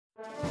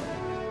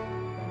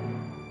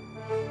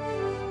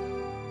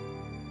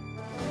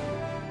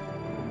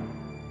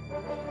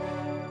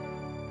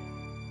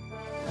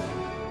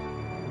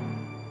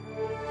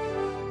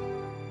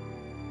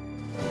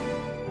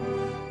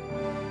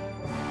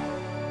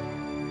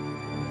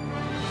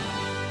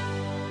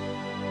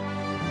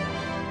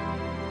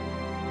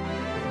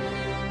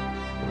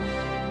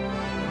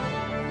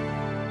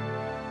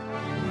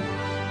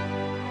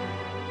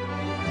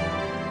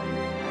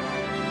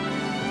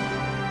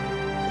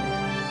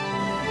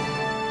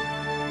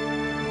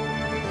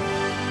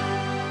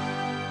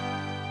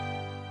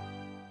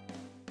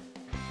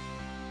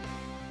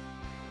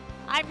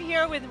I'm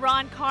here with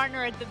Ron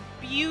Carner at the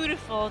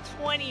beautiful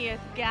 20th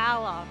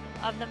Gala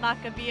of the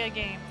Maccabi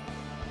games.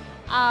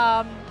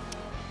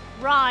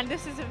 Ron,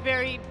 this is a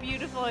very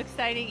beautiful,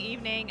 exciting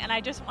evening, and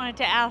I just wanted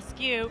to ask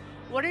you,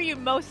 what are you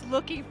most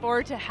looking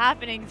forward to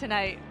happening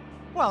tonight?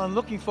 Well, I'm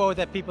looking forward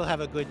that people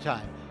have a good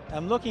time.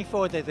 I'm looking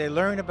forward that they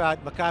learn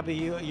about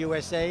Maccabi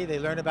USA, they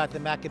learn about the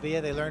Maccabiah,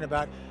 they learn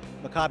about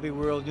Maccabi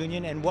World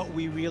Union and what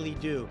we really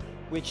do,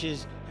 which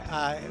is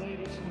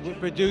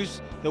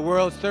produce the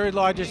world's third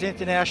largest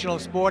international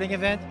sporting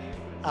event.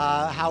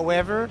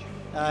 However,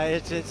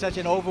 it's such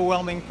an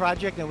overwhelming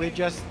project, and we're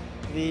just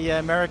the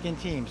American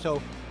team. So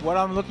what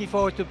I'm looking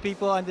forward to,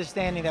 people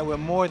understanding that we're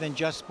more than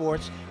just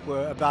sports.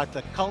 We're about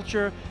the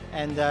culture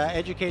and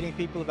educating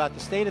people about the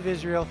state of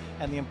Israel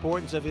and the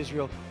importance of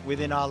Israel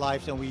within our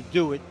lives, and we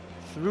do it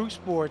through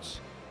sports,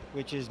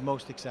 which is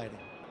most exciting.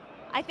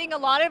 I think a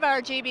lot of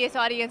our JBS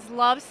audience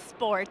loves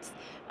sports,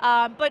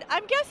 but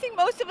I'm guessing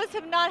most of us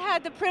have not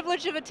had the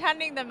privilege of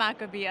attending the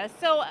Maccabiah,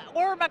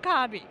 or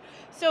Maccabi.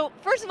 So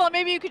first of all,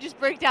 maybe you could just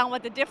break down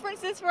what the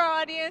difference is for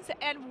our audience,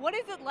 and what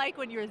is it like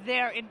when you're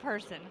there in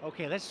person?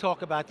 Okay, let's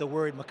talk about the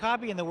word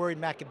Maccabi and the word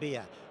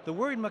Maccabiah. The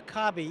word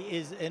Maccabi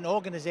is an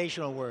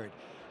organizational word.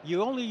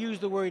 You only use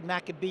the word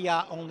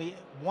Maccabiah only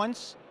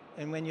once,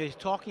 and when you're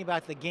talking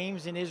about the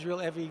games in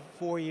Israel every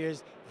 4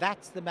 years,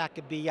 that's the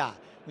Maccabiah.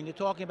 When you're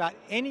talking about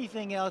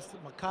anything else,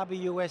 Maccabi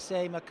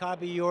USA,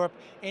 Maccabi Europe,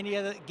 any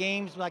other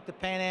games like the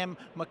Pan Am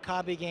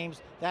Maccabi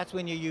games, that's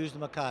when you use the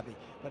Maccabi.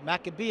 But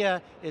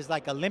Maccabiah is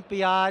like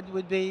Olympiad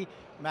would be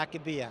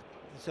Maccabiah.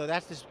 So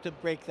that's just to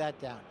break that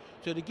down.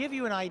 So to give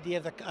you an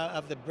idea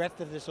of the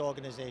breadth of this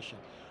organization,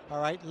 all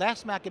right,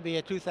 last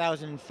Maccabiah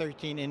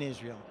 2013 in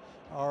Israel,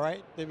 all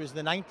right, there was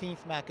the 19th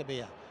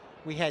Maccabiah.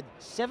 We had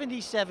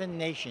 77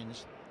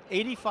 nations,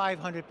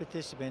 8,500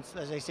 participants,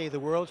 as I say, the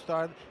world's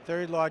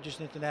third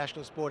largest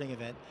international sporting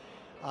event,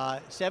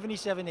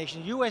 77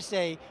 nations.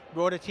 USA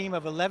brought a team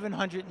of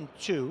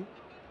 1,102,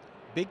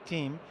 big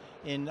team,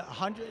 in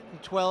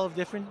 112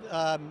 different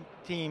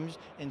teams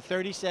in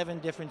 37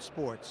 different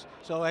sports.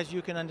 So as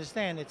you can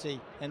understand, it's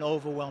an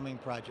overwhelming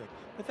project.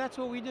 But that's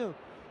what we do.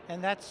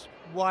 And that's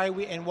why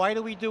why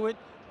do we do it?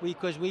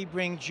 Because we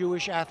bring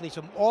Jewish athletes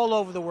from all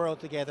over the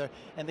world together,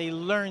 and they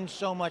learn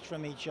so much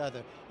from each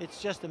other.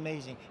 It's just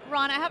amazing.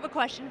 Ron, I have a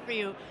question for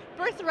you.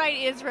 Birthright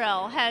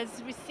Israel has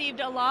received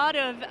a lot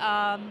of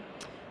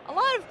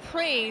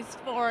praise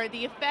for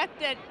the effect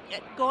that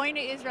going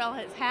to Israel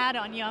has had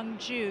on young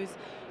Jews.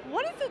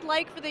 What is it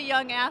like for the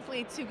young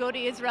athletes who go to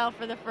Israel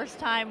for the first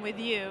time with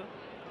you?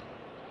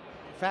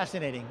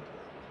 Fascinating.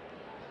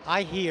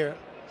 I hear,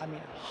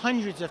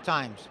 hundreds of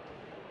times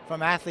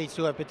from athletes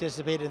who have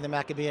participated in the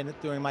Maccabi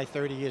during my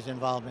 30 years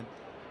involvement.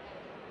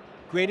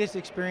 Greatest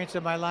experience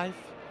of my life,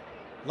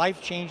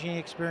 life-changing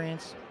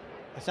experience,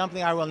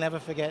 something I will never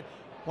forget.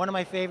 One of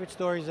my favorite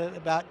stories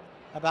about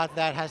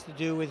that has to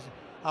do with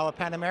our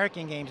Pan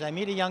American Games. I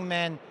meet a young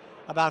man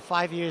about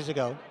 5 years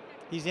ago.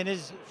 He's in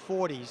his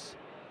 40s,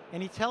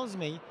 and he tells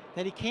me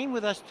that he came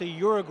with us to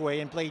Uruguay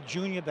and played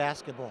junior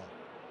basketball.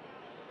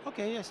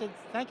 Okay, I said,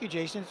 thank you,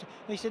 Jason. And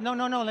he said, no,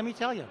 let me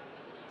tell you,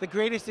 the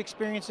greatest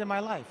experience in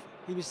my life.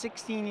 He was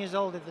 16 years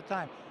old at the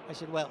time. I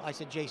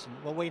said, Jason,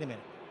 well, wait a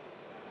minute.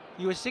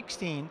 You were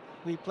 16,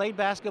 we played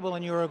basketball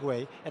in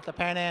Uruguay at the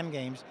Pan Am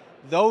Games.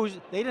 They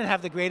didn't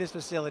have the greatest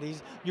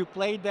facilities. You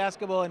played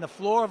basketball in the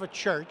floor of a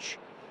church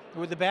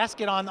with the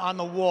basket on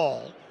the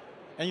wall,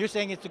 and you're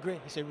saying it's the great.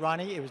 He said,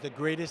 Ronnie, it was the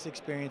greatest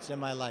experience in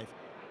my life.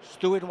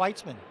 Stuart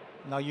Weitzman,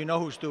 now you know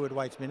who Stuart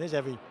Weitzman is,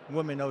 every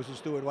woman knows who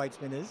Stuart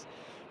Weitzman is,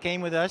 came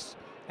with us,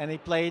 and he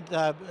played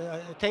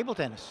table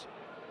tennis.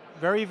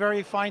 Very,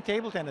 very fine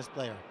table tennis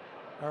player.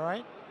 All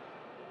right?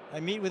 I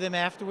meet with him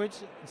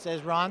afterwards and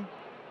says, Ron,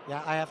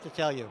 yeah, I have to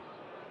tell you,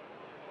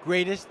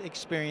 greatest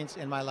experience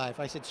in my life.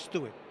 I said,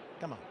 Stuart,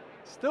 come on,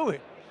 Stuart.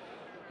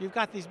 You've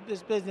got this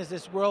business,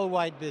 this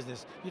worldwide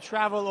business. You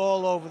travel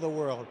all over the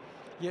world.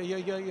 You're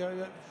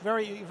a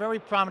very, very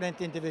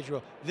prominent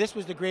individual. This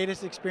was the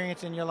greatest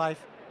experience in your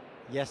life?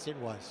 Yes, it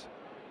was.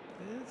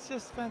 It's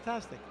just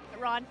fantastic.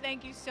 Ron,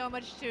 thank you so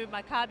much to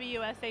Maccabi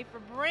USA for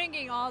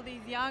bringing all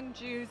these young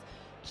Jews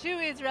to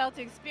Israel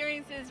to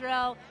experience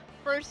Israel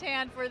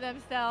firsthand for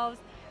themselves,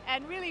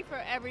 and really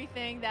for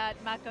everything that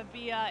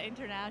Maccabiah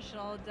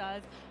International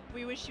does.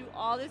 We wish you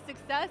all the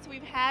success.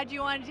 We've had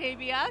you on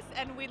JBS,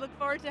 and we look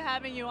forward to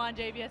having you on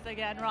JBS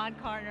again. Ron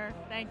Carner,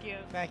 thank you.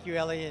 Thank you,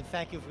 Ellie, and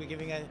thank you for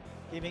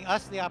giving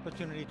us the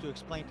opportunity to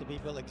explain to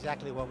people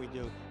exactly what we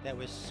do. That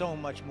was so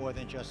much more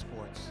than just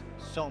sports,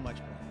 so much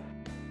more.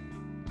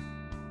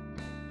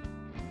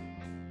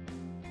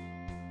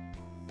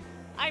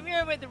 I'm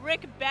here with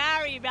Rick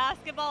Barry,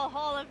 Basketball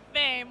Hall of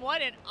Fame.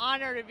 What an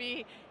honor to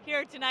be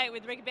here tonight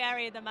with Rick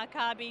Barry at the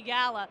Maccabi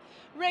Gala.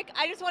 Rick,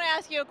 I just want to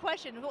ask you a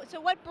question. So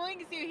what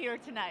brings you here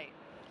tonight?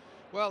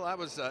 Well, I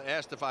was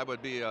asked if I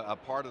would be a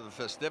part of the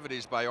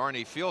festivities by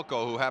Arnie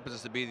Fielko, who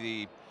happens to be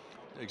the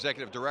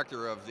executive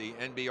director of the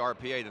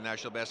NBRPA, the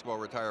National Basketball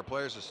Retired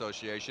Players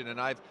Association, and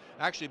I've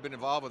actually been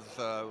involved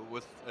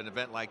with an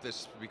event like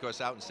this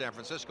because out in San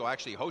Francisco, I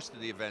actually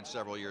hosted the event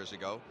several years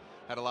ago.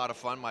 had a lot of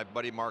fun. My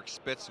buddy Mark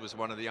Spitz was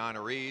one of the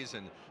honorees,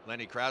 and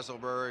Lenny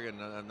Krayzelberg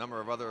and a number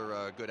of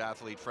other good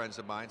athlete friends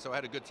of mine. So I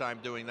had a good time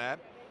doing that.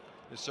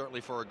 It's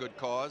certainly for a good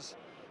cause.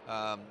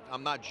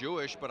 I'm not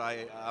Jewish, but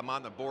I'm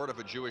on the board of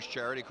a Jewish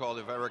charity called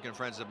the American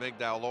Friends of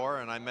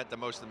Migdal, and I met the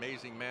most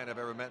amazing man I've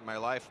ever met in my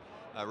life,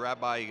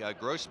 Rabbi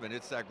Grossman.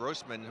 It's that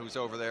Grossman who's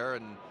over there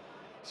and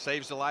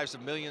saves the lives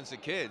of millions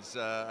of kids.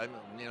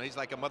 You know, he's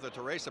like a Mother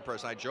Teresa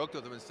person. I joked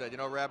with him and said, you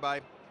know, Rabbi,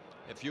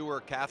 if you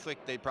were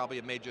Catholic, they'd probably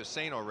have made you a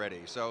saint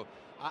already. So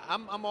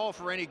I'm all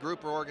for any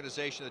group or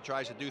organization that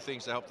tries to do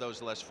things to help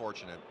those less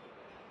fortunate.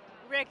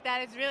 Rick,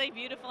 that is really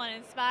beautiful and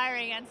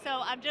inspiring. And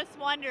so I'm just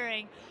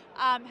wondering,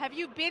 have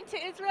you been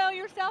to Israel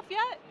yourself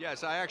yet?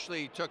 Yes, I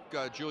actually took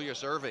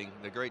Julius Irving,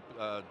 the great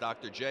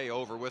Dr. J,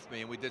 over with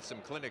me, and we did some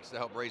clinics to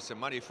help raise some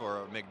money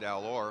for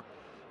Migdal Or.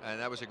 And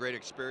that was a great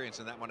experience,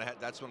 and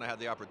that's when I had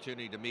the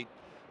opportunity to meet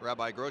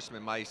Rabbi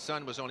Grossman. My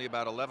son was only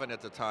about 11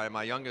 at the time,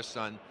 my youngest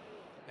son,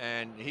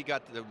 and he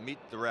got to meet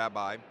the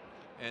rabbi.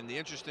 And the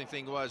interesting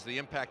thing was the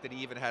impact that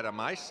he even had on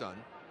my son.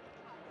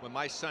 When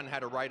my son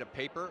had to write a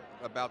paper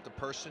about the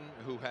person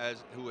who had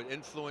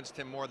influenced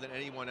him more than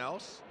anyone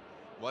else,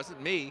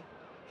 wasn't me,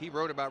 he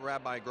wrote about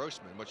Rabbi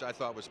Grossman, which I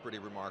thought was pretty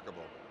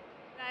remarkable.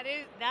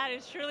 That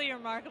is truly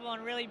remarkable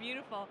and really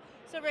beautiful.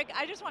 So Rick,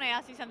 I just want to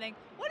ask you something.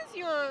 What is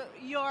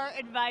your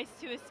advice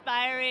to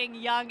aspiring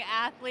young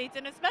athletes,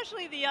 and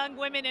especially the young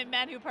women and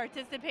men who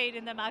participate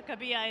in the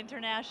Maccabiah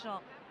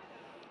International?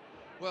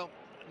 Well,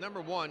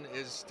 number one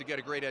is to get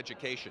a great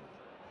education,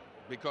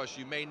 because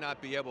you may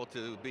not be able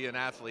to be an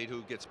athlete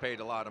who gets paid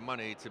a lot of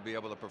money to be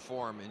able to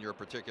perform in your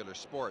particular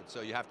sport.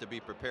 So you have to be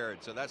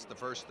prepared. So that's the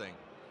first thing.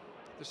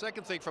 The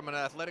second thing from an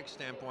athletic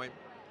standpoint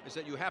is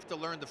that you have to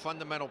learn the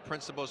fundamental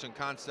principles and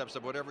concepts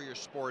of whatever your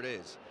sport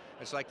is.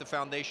 It's like the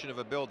foundation of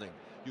a building.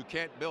 You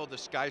can't build a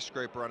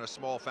skyscraper on a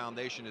small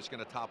foundation, it's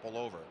going to topple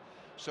over.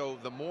 So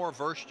the more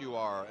versed you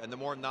are and the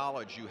more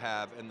knowledge you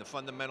have in the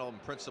fundamental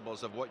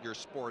principles of what your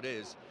sport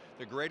is,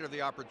 the greater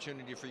the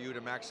opportunity for you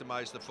to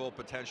maximize the full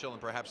potential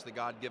and perhaps the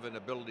God-given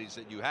abilities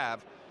that you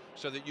have,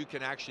 so that you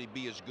can actually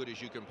be as good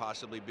as you can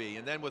possibly be.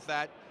 And then with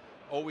that,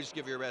 always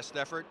give your best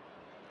effort.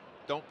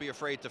 Don't be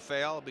afraid to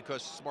fail,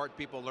 because smart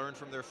people learn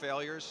from their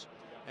failures,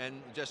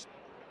 and just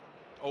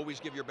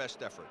always give your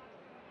best effort.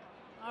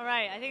 All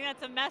right, I think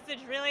that's a message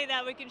really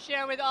that we can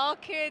share with all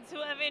kids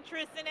who have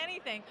interest in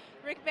anything.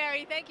 Rick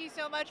Barry, thank you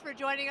so much for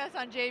joining us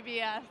on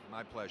JBS.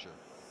 My pleasure.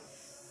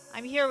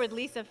 I'm here with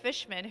Lisa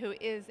Fishman, who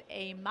is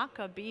a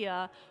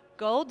Maccabiah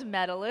gold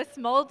medalist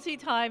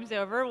multi-times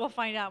over. We'll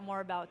find out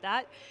more about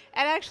that.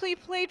 And actually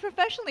played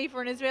professionally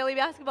for an Israeli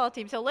basketball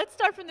team. So let's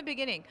start from the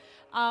beginning.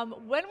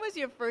 When was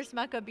your first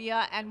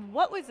Maccabiah, and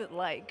what was it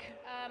like?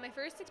 My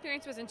first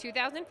experience was in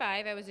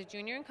 2005. I was a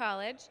junior in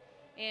college,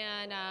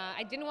 and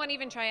I didn't want to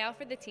even try out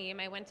for the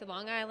team. I went to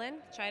Long Island,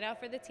 tried out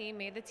for the team,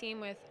 made the team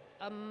with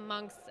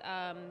amongst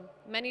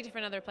many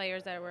different other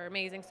players that were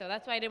amazing. So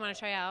that's why I didn't want to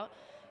try out.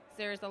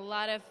 There's a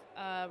lot of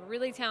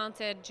really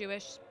talented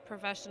Jewish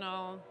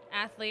professional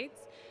athletes.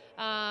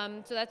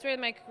 So that's where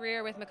my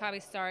career with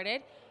Maccabi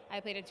started. I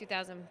played in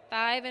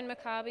 2005 in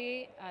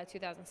Maccabi,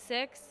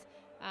 2006.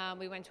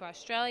 We went to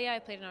Australia. I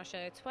played in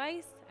Australia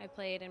twice. I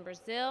played in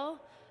Brazil,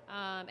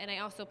 and I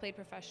also played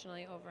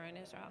professionally over in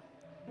Israel.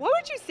 What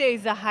would you say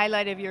is the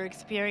highlight of your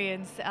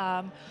experience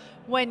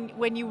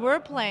when you were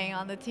playing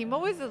on the team?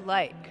 What was it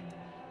like?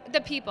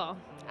 The people.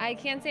 I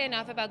can't say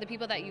enough about the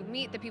people that you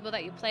meet, the people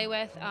that you play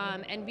with,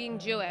 and being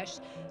Jewish,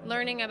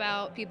 learning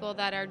about people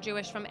that are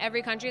Jewish from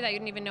every country that you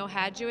didn't even know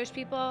had Jewish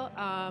people,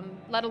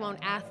 let alone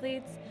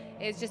athletes,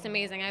 is just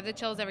amazing. I have the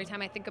chills every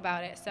time I think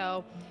about it.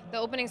 So the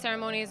opening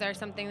ceremonies are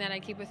something that I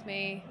keep with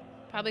me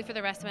probably for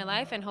the rest of my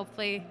life, and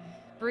hopefully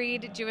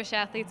breed Jewish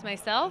athletes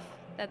myself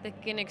that they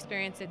can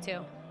experience it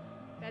too.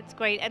 That's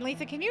great. And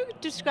Lisa, can you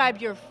describe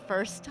your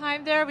first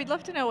time there? We'd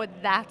love to know what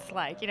that's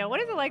like. You know,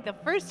 what is it like the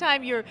first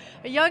time you're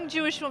a young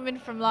Jewish woman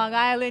from Long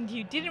Island,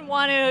 you didn't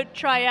want to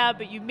try out,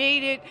 but you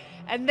made it,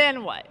 and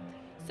then what?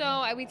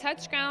 So we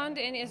touched ground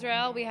in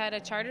Israel. We had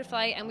a chartered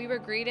flight, and we were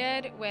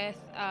greeted with,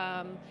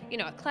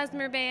 a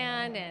klezmer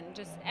band, and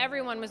just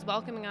everyone was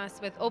welcoming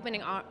us with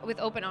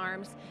open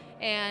arms.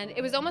 And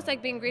it was almost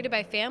like being greeted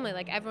by family.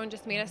 Like everyone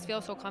just made us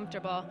feel so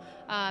comfortable.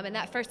 And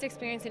that first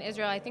experience in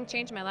Israel, I think,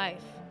 changed my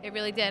life. It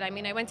really did. I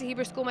mean, I went to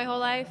Hebrew school my whole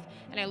life,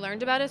 and I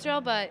learned about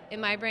Israel, but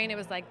in my brain it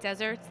was like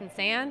deserts and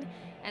sand,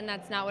 and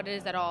that's not what it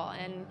is at all.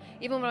 And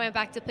even when I went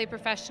back to play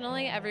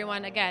professionally,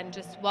 everyone, again,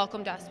 just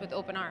welcomed us with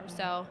open arms.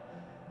 So.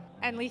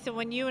 And Lisa,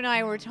 when you and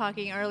I were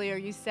talking earlier,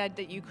 you said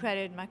that you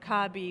credited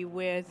Maccabi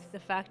with the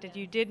fact that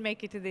you did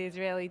make it to the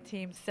Israeli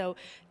team. So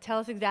tell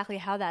us exactly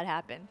how that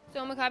happened.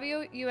 So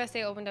Maccabi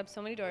USA opened up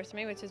so many doors for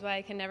me, which is why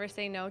I can never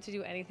say no to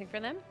do anything for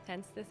them,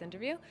 hence this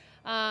interview.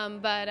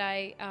 But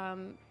I,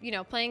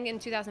 playing in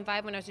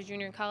 2005 when I was a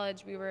junior in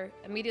college, we were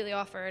immediately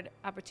offered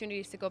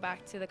opportunities to go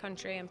back to the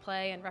country and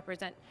play and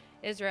represent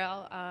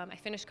Israel. I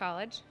finished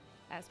college,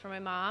 as per my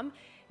mom.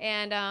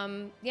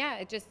 And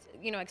it just,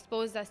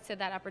 exposed us to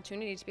that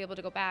opportunity to be able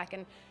to go back.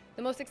 And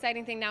the most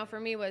exciting thing now for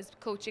me was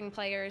coaching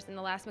players in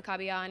the last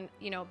Maccabi and,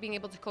 you know, being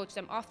able to coach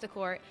them off the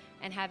court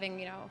and having,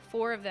 you know,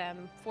 4 of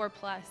them, 4+,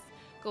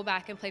 go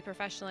back and play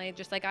professionally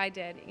just like I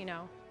did. You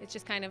know, it's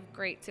just kind of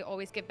great to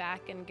always give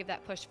back and give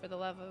that push for the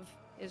love of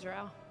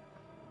Israel.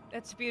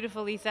 That's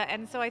beautiful, Lisa.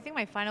 And so I think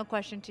my final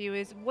question to you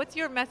is, what's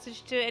your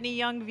message to any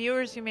young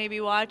viewers who may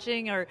be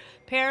watching, or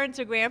parents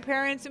or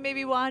grandparents who may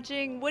be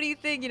watching? What do you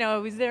think? You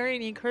know, is there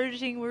any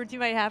encouraging words you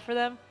might have for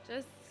them?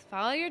 Just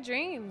follow your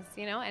dreams.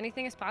 You know,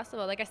 anything is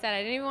possible. Like I said,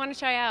 I didn't even want to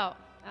try out.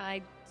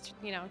 I,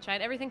 you know,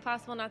 tried everything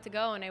possible not to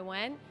go, and I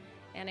went,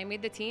 and I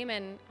made the team,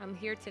 and I'm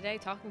here today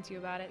talking to you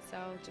about it. So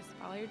just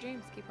follow your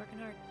dreams. Keep working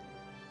hard.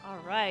 All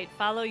right.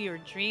 Follow your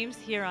dreams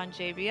here on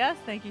JBS.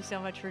 Thank you so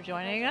much for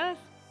joining us.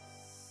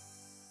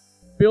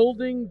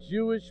 Building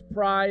Jewish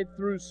pride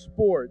through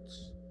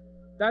sports.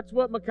 That's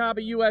what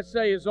Maccabi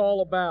USA is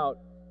all about.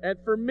 And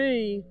for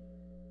me,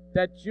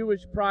 that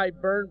Jewish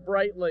pride burned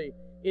brightly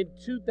in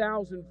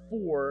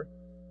 2004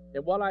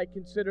 in what I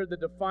consider the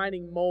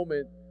defining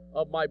moment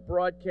of my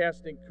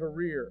broadcasting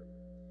career.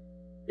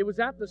 It was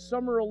at the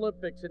Summer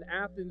Olympics in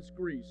Athens,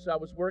 Greece. I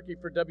was working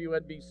for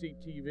WNBC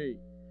TV.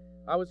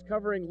 I was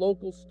covering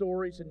local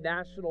stories and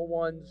national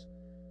ones,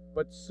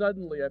 but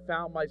suddenly I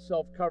found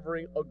myself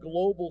covering a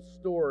global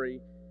story,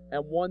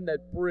 and one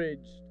that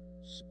bridged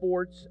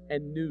sports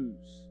and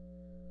news.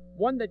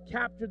 One that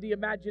captured the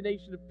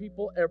imagination of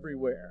people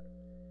everywhere.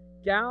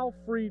 Gal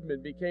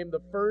Friedman became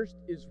the first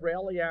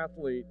Israeli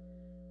athlete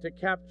to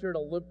capture an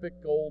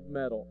Olympic gold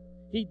medal.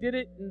 He did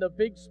it in the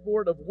big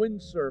sport of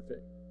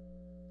windsurfing.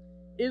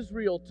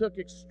 Israel took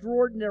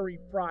extraordinary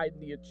pride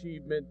in the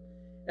achievement,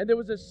 and there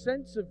was a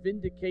sense of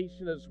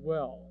vindication as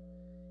well.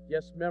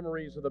 Yes,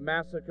 memories of the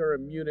massacre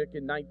in Munich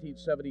in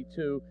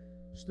 1972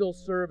 still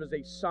serve as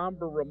a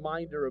somber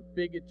reminder of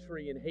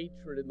bigotry and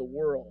hatred in the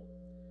world.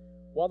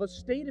 While the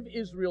state of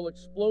Israel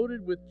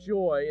exploded with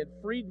joy and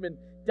Friedman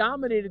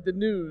dominated the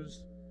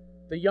news,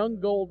 the young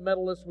gold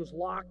medalist was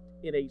locked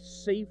in a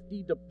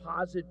safety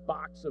deposit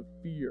box of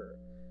fear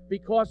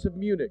because of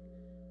Munich,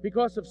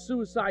 because of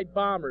suicide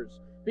bombers,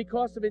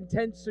 because of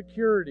intense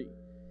security,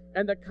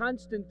 and the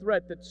constant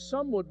threat that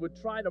someone would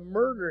try to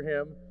murder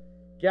him.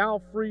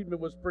 Gal Friedman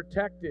was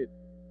protected,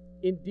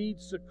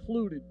 indeed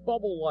secluded,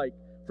 bubble-like,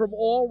 from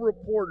all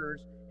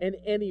reporters and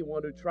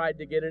anyone who tried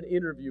to get an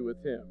interview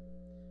with him.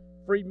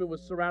 Friedman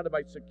was surrounded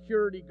by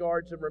security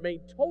guards and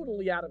remained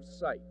totally out of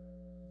sight.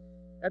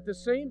 At the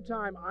same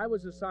time, I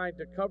was assigned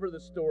to cover the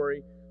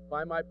story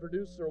by my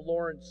producer,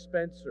 Lawrence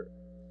Spencer.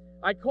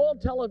 I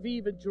called Tel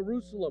Aviv and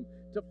Jerusalem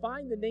to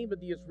find the name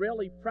of the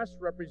Israeli press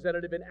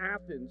representative in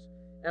Athens,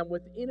 and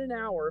within an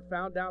hour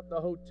found out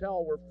the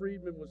hotel where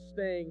Friedman was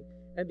staying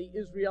and the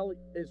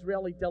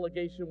Israeli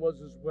delegation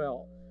was as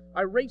well.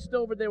 I raced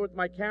over there with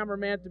my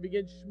cameraman to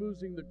begin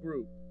schmoozing the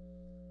group.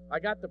 I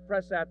got the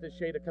press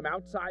attaché to come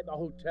outside the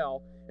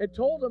hotel and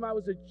told him I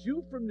was a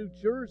Jew from New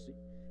Jersey,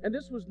 and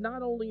this was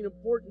not only an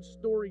important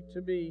story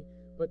to me,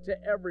 but to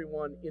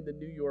everyone in the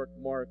New York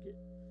market.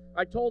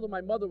 I told him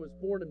my mother was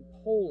born in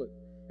Poland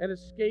and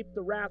escaped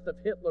the wrath of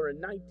Hitler in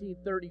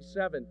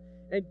 1937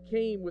 and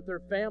came with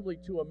her family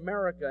to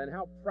America, and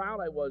how proud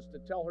I was to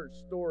tell her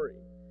story.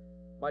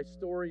 My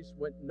stories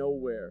went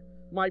nowhere.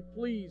 My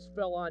pleas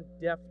fell on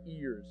deaf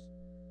ears.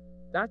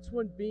 That's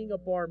when being a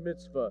bar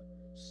mitzvah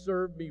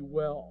served me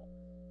well.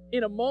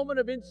 In a moment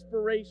of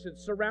inspiration,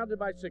 surrounded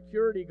by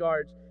security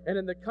guards and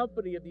in the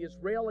company of the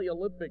Israeli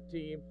Olympic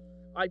team,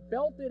 I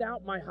belted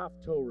out my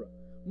Haftorah.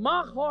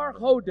 Machar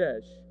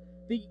Chodesh,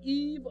 the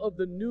eve of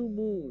the new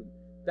moon,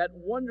 that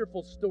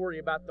wonderful story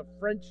about the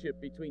friendship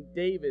between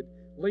David,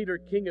 later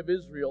king of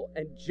Israel,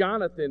 and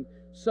Jonathan,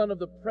 son of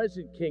the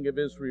present king of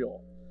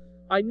Israel.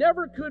 I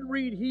never could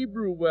read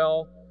Hebrew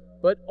well,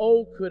 but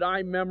oh, could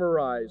I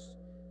memorize.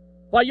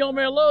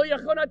 Vayomer lo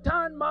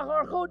Yechonatan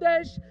Machar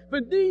Chodesh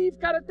v'niv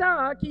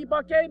karata ki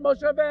bakei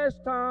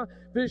moshavesta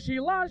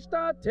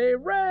v'shilashta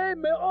terei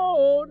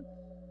me'od.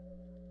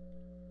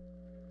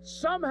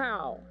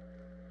 Somehow,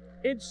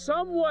 in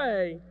some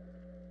way,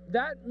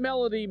 that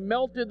melody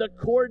melted the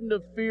cordon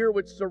of fear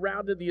which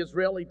surrounded the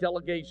Israeli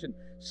delegation.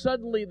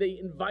 Suddenly, they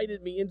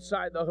invited me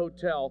inside the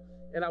hotel,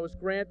 and I was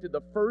granted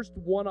the first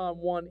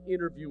one-on-one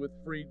interview with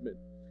Friedman.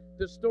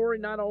 The story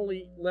not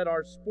only led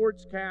our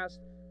sportscast,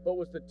 but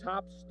was the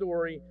top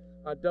story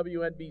on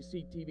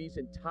WNBC TV's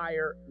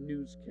entire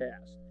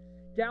newscast.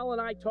 Gal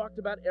and I talked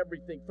about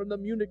everything from the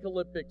Munich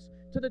Olympics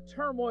to the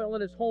turmoil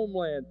in his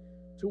homeland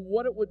to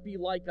what it would be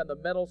like on the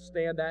medal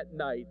stand that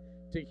night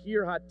to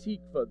hear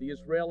Hatikva, the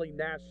Israeli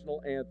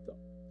national anthem.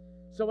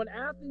 So in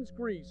Athens,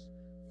 Greece,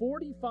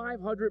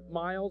 4,500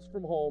 miles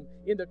from home,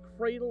 in the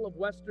cradle of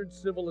Western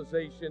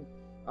civilization,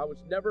 I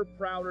was never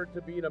prouder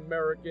to be an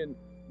American,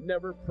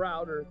 never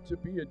prouder to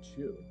be a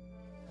Jew.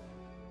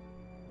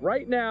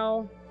 Right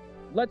now,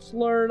 let's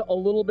learn a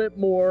little bit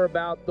more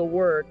about the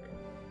work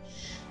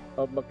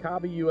of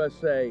Maccabi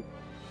USA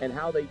and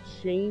how they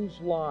change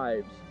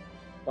lives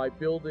by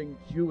building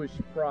Jewish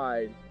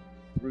pride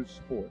through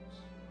sports.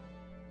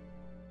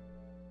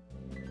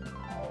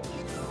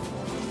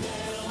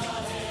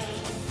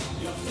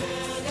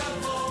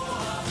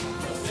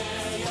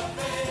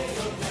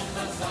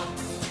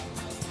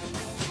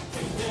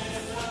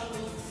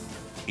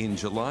 In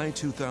July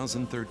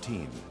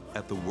 2013,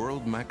 at the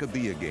World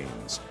Maccabiah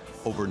Games,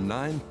 over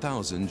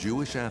 9,000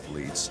 Jewish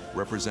athletes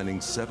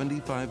representing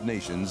 75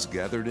 nations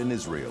gathered in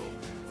Israel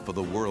for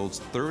the world's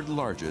third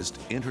largest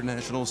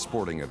international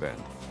sporting event.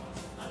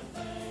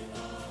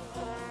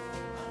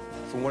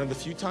 For one of the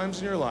few times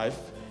in your life,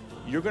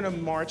 you're going to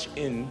march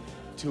in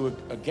to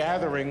a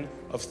gathering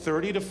of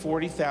 30 to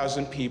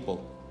 40,000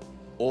 people,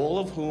 all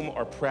of whom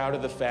are proud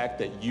of the fact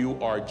that you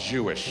are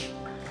Jewish.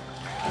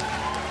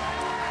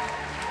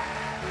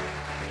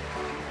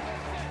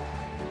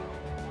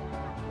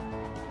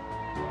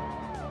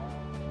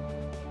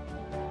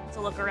 To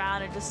look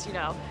around and just,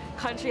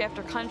 country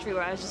after country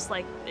where I was just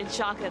like in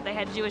shock that they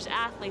had Jewish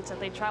athletes, that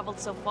they traveled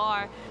so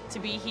far to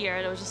be here.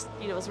 And it was just,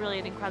 it was really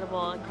an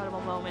incredible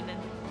moment. And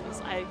it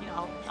was,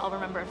 I'll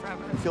remember it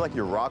forever. I feel like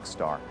you're a rock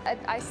star.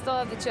 I still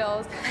have the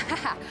chills.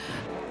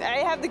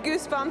 I have the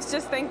goosebumps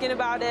just thinking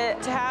about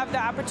it. To have the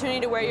opportunity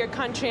to wear your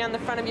country on the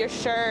front of your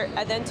shirt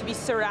and then to be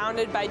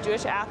surrounded by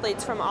Jewish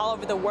athletes from all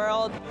over the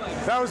world.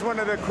 That was one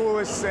of the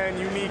coolest and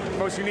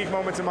most unique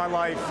moments in my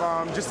life.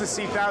 Just to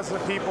see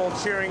thousands of people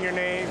cheering your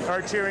name,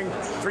 or cheering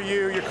for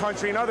you, your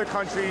country, and other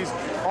countries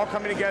all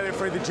coming together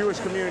for the Jewish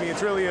community.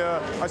 It's really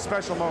a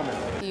special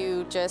moment.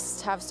 You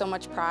just have so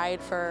much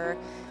pride for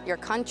your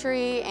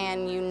country,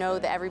 and you know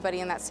that everybody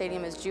in that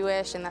stadium is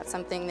Jewish, and that's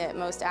something that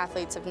most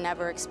athletes have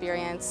never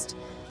experienced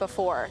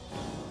before.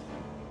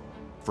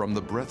 From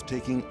the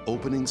breathtaking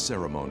opening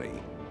ceremony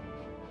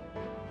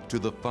to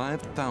the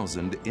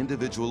 5,000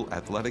 individual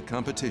athletic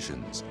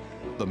competitions,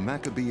 the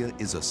Maccabiah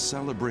is a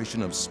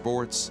celebration of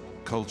sports,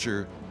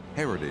 culture,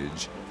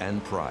 heritage,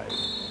 and pride.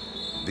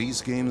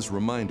 These games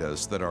remind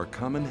us that our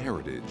common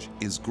heritage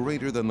is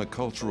greater than the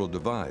cultural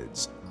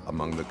divides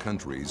among the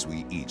countries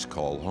we each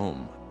call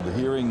home.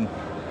 Hearing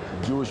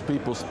Jewish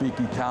people speak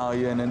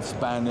Italian and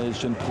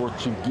Spanish and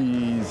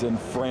Portuguese and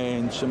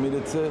French, I mean,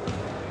 it's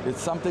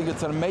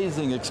an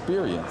amazing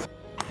experience.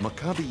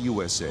 Maccabi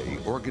USA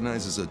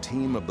organizes a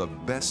team of the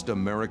best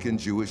American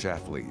Jewish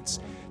athletes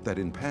that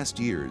in past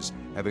years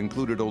have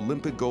included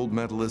Olympic gold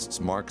medalists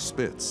Mark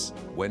Spitz,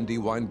 Wendy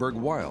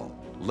Weinberg-Weil,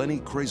 Lenny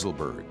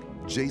Krayzelberg,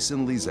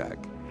 Jason Lezak,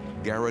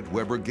 Garrett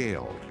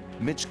Weber-Gale,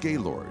 Mitch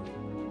Gaylord,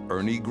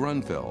 Ernie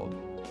Grunfeld,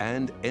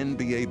 and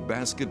NBA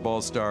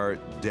basketball star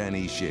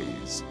Danny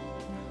Shays.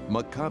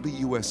 Maccabi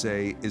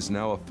USA is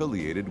now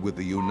affiliated with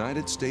the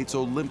United States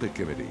Olympic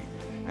Committee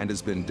and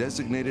has been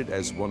designated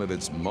as one of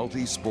its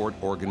multi-sport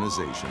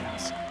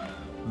organizations.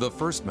 The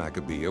first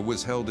Maccabiah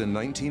was held in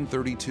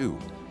 1932,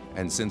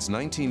 and since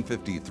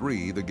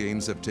 1953, the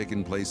Games have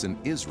taken place in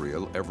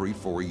Israel every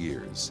 4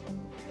 years.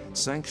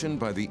 Sanctioned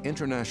by the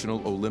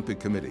International Olympic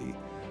Committee,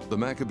 the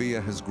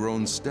Maccabiah has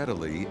grown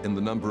steadily in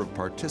the number of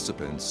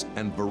participants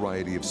and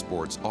variety of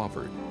sports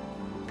offered.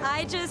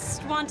 I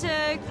just want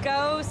to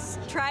go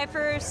try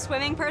for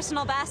swimming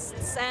personal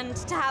bests and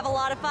to have a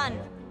lot of fun.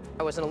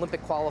 I was an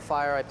Olympic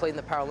qualifier. I played in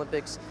the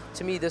Paralympics.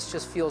 To me, this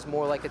just feels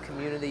more like a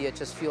community. It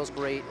just feels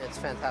great. It's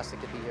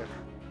fantastic to be here.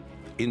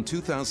 In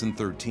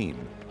 2013,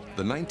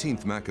 the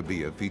 19th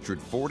Maccabiah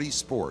featured 40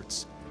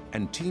 sports,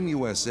 and Team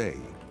USA,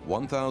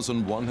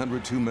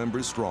 1,102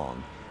 members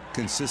strong,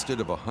 consisted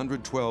of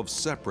 112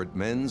 separate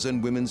men's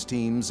and women's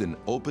teams in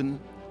open,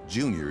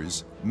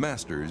 juniors,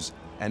 masters,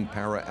 and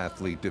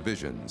para-athlete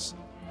divisions.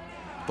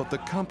 But the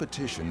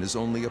competition is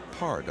only a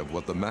part of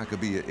what the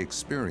Maccabiah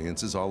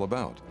experience is all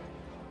about.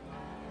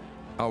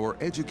 Our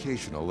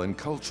educational and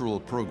cultural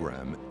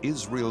program,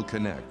 Israel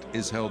Connect,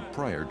 is held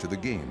prior to the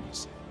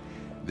Games.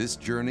 This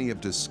journey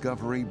of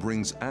discovery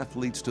brings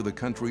athletes to the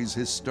country's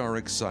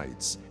historic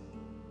sites,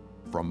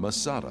 from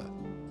Masada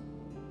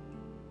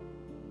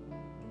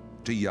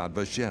to Yad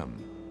Vashem,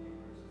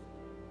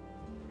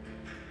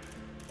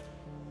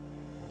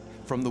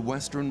 from the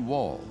Western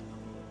Wall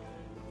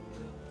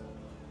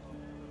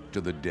to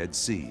the Dead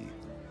Sea.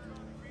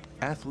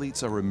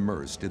 Athletes are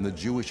immersed in the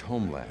Jewish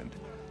homeland,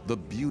 the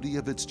beauty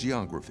of its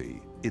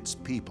geography, its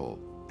people,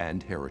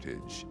 and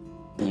heritage.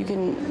 You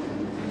can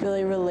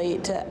really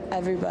relate to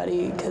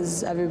everybody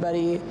because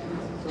everybody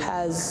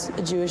has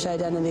a Jewish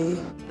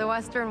identity. The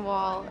Western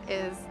Wall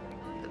is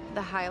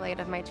the highlight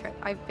of my trip.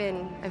 I've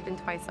been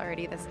twice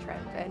already this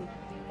trip, and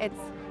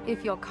you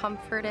feel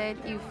comforted,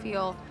 you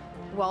feel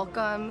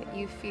welcome,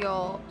 you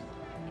feel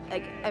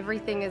like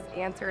everything is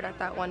answered at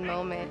that one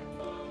moment.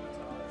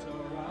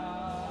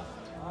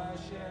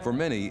 For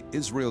many,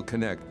 Israel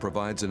Connect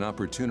provides an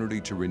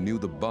opportunity to renew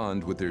the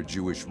bond with their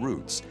Jewish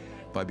roots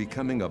by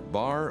becoming a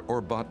bar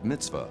or bat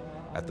mitzvah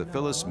at the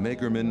Phyllis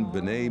Magerman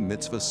B'nai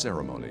Mitzvah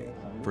ceremony.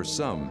 For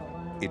some,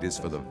 it is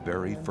for the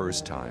very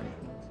first time.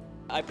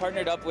 I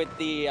partnered up with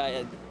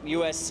the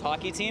U.S.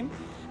 hockey team,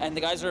 and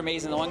the guys were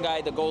amazing. The one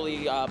guy, the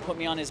goalie, put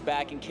me on his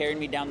back and carried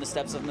me down the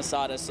steps of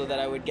Masada so that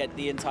I would get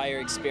the entire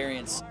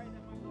experience.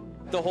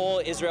 The whole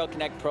Israel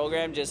Connect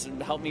program just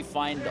helped me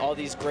find all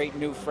these great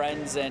new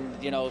friends and,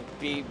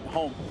 be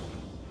home.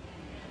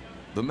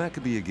 The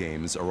Maccabiah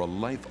Games are a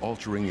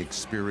life-altering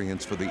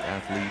experience for the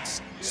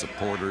athletes,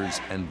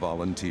 supporters, and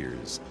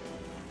volunteers.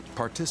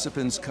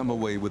 participants come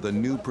away with a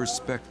new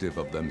perspective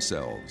of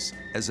themselves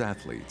as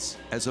athletes,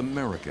 as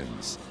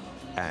Americans,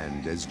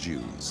 and as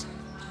Jews.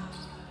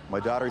 My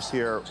daughter's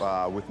here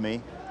with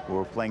me.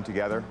 We're playing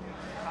together.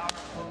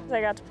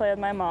 I got to play with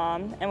my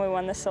mom, and we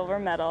won the silver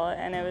medal,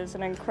 and it was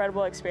an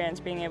incredible experience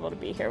being able to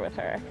be here with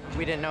her.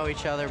 We didn't know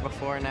each other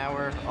before, now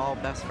we're all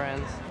best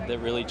friends. That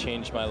really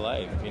changed my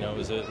life. You know, it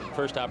was the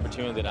first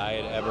opportunity that I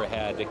had ever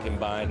had to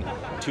combine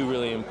two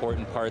really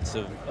important parts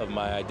of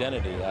my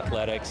identity,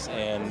 athletics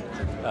and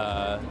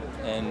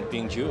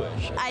being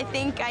Jewish. I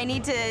think I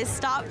need to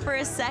stop for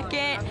a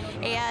second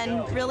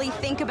and really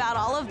think about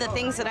all of the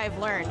things that I've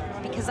learned,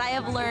 because I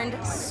have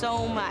learned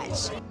so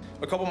much.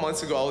 A couple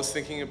months ago, I was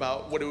thinking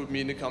about what it would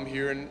mean to come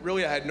here, and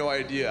really I had no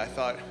idea. I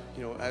thought,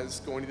 you know, as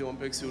going to the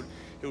Olympics, it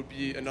would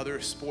be another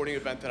sporting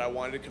event that I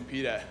wanted to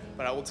compete at.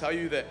 But I will tell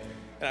you that,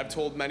 and I've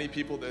told many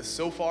people this,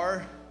 so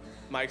far,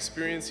 my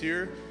experience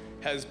here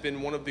has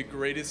been one of the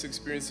greatest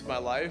experiences of my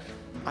life.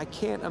 I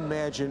can't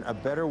imagine a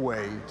better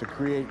way to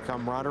create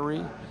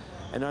camaraderie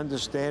and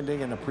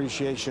understanding and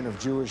appreciation of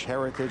Jewish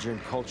heritage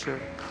and culture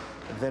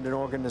than an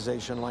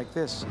organization like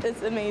this.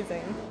 It's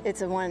amazing.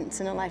 It's a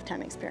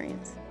once-in-a-lifetime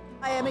experience.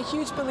 I am a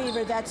huge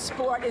believer that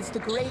sport is the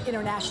great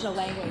international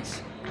language.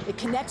 It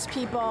connects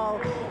people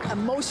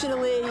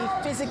emotionally,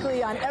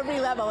 physically, on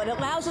every level. It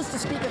allows us to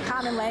speak a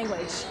common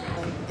language.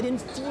 It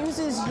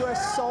infuses your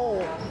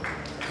soul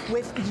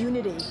with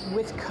unity,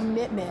 with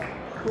commitment,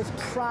 with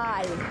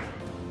pride.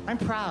 I'm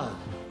proud.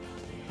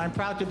 I'm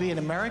proud to be an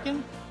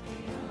American,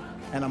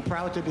 and I'm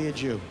proud to be a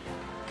Jew.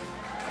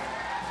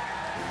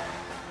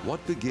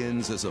 What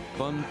begins as a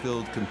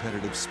fun-filled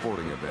competitive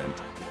sporting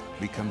event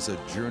becomes a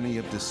journey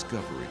of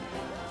discovery,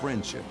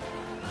 friendship,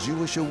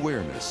 Jewish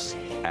awareness,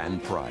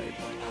 and pride.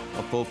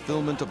 A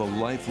fulfillment of a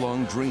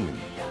lifelong dream,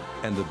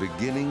 and the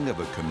beginning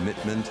of a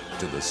commitment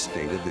to the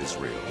State of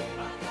Israel.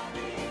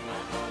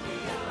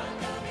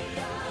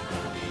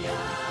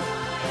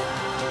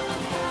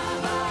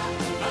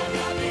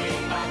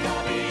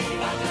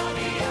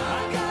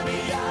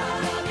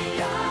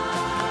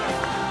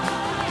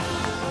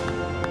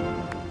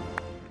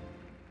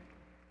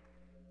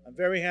 I'm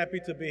very happy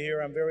to be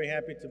here. I'm very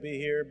happy to be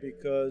here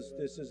because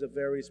this is a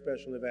very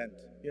special event.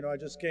 You know, I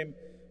just came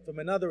from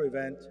another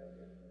event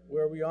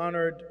where we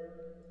honored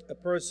a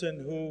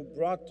person who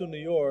brought to New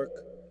York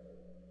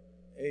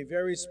a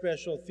very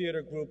special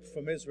theater group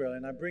from Israel,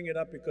 and I bring it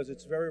up because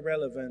it's very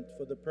relevant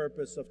for the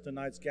purpose of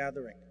tonight's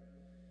gathering.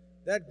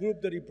 That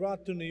group that he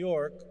brought to New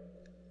York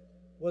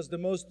was the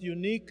most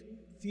unique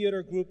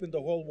theater group in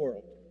the whole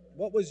world.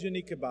 What was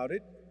unique about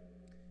it?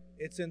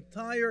 Its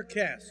entire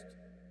cast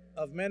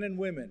of men and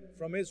women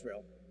from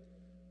Israel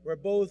were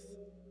both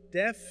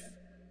deaf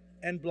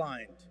and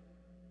blind.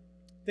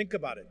 Think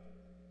about it.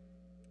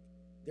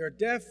 They're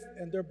deaf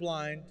and they're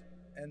blind,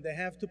 and they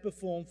have to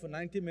perform for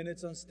 90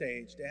 minutes on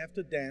stage. They have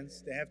to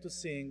dance, they have to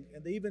sing,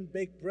 and they even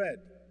bake bread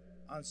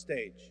on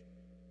stage.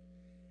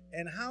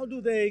 And how do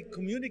they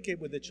communicate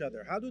with each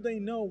other? How do they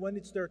know when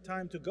it's their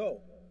time to go,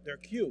 their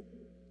cue?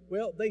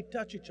 Well, they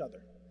touch each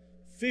other.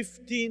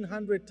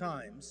 1,500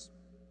 times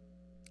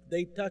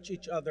they touch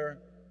each other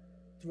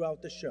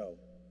throughout the show,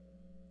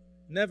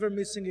 never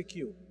missing a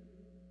cue,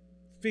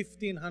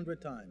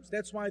 1,500 times.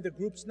 That's why the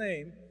group's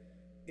name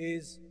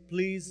is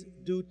Please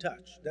Do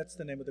Touch. That's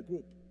the name of the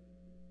group.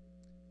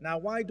 Now,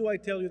 why do I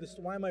tell you this?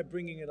 Why am I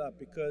bringing it up?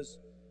 Because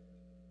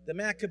the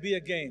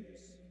Maccabiah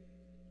Games,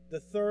 the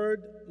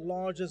third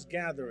largest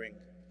gathering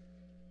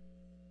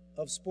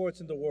of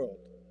sports in the world,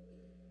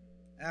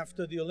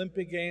 after the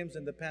Olympic Games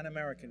and the Pan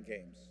American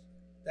Games,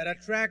 that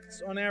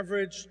attracts on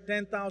average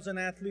 10,000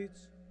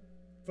 athletes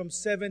from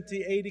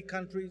 70, 80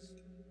 countries,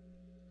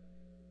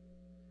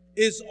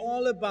 is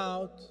all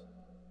about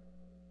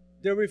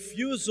the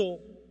refusal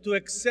to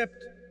accept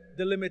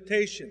the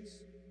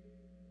limitations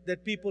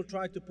that people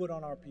try to put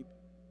on our people.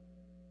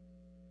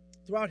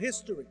 Throughout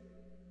history,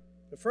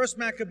 the first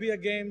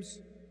Maccabiah Games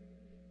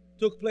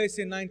took place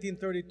in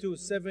 1932,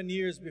 7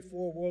 years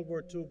before World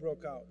War II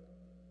broke out,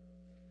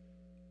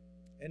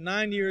 and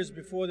 9 years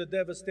before the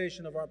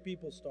devastation of our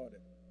people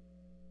started.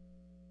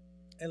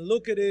 And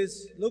look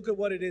at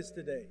what it is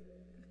today.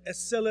 A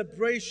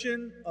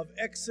celebration of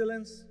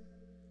excellence,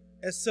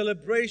 a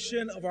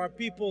celebration of our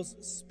people's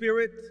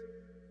spirit,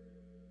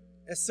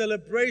 a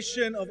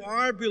celebration of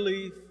our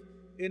belief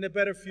in a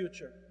better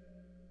future.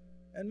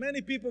 And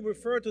many people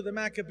refer to the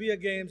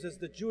Maccabiah Games as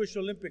the Jewish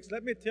Olympics.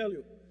 Let me tell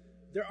you,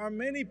 there are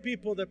many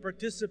people that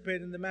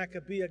participate in the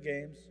Maccabiah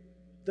Games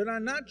that are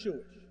not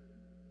Jewish.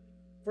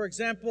 For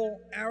example,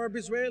 Arab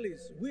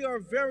Israelis. We are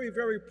very,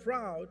 very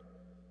proud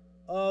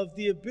of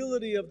the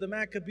ability of the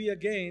Maccabiah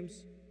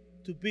Games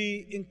to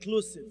be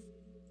inclusive.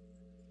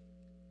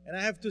 And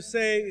I have to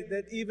say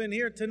that even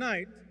here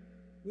tonight,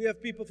 we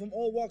have people from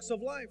all walks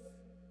of life.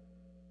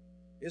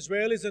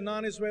 Israelis and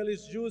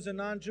non-Israelis, Jews and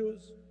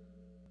non-Jews.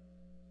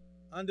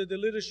 Under the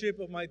leadership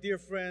of my dear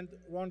friend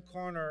Ron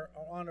Carner,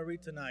 our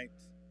honoree tonight,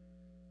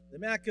 the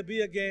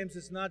Maccabiah Games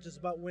is not just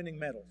about winning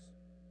medals.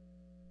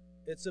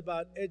 It's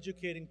about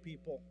educating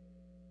people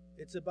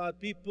It's about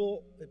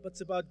people,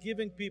 it's about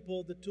giving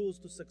people the tools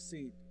to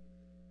succeed.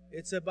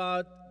 It's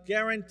about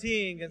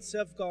guaranteeing and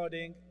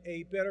safeguarding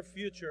a better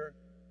future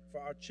for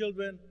our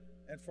children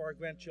and for our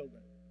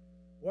grandchildren.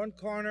 Ron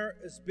Carner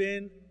has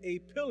been a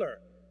pillar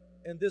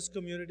in this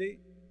community.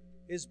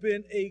 He's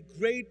been a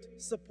great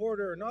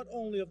supporter not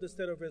only of the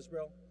State of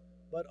Israel,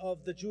 but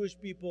of the Jewish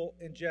people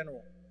in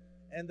general.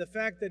 And the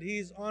fact that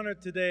he's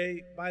honored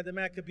today by the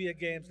Maccabi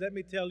Games, let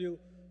me tell you,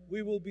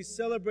 we will be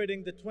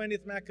celebrating the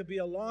 20th Maccabi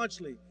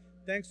largely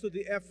thanks to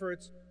the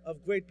efforts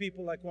of great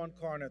people like Ron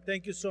Carner.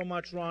 Thank you so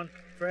much, Ron,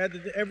 for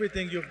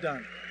everything you've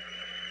done.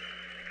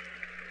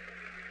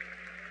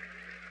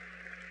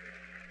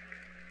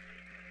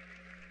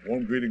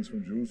 Warm greetings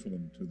from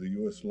Jerusalem to the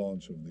U.S.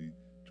 launch of the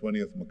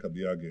 20th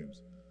Maccabiah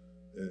Games.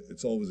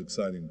 It's always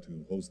exciting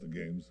to host the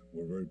games.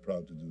 We're very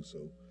proud to do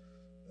so.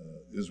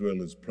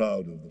 Israel is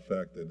proud of the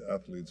fact that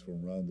athletes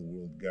from around the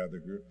world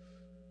gather here.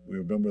 We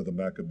remember the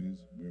Maccabees.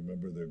 We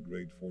remember their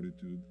great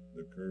fortitude,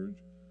 their courage,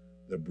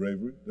 their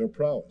bravery, their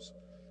prowess.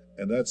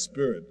 And that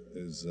spirit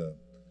is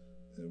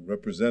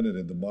represented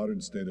in the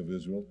modern state of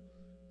Israel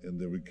in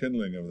the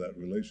rekindling of that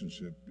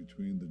relationship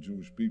between the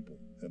Jewish people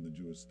and the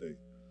Jewish state.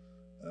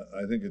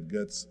 I think it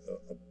gets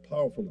a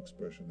powerful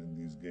expression in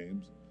these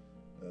games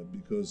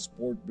because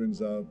sport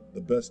brings out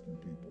the best in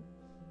people.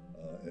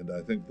 And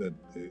I think that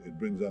it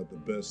brings out the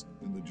best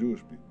in the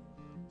Jewish people.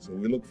 So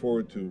we look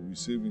forward to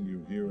receiving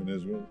you here in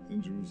Israel,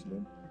 in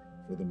Jerusalem,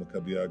 for the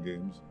Maccabiah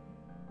Games.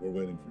 We're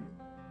waiting for you.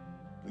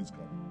 Please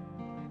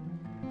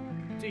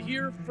come. To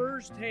hear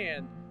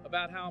firsthand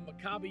about how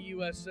Maccabi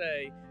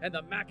USA and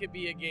the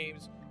Maccabiah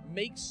Games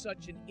make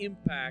such an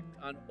impact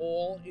on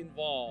all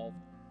involved,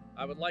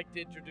 I would like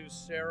to introduce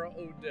Sarah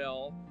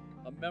Odell,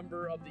 a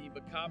member of the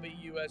Maccabi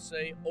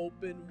USA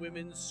Open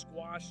Women's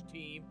Squash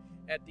team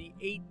at the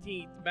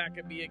 18th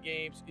Maccabiah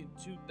Games in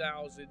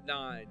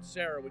 2009.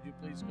 Sarah, would you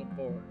please come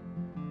forward?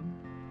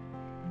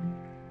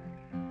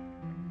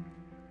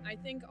 I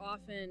think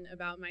often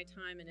about my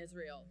time in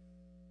Israel.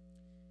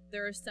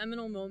 There are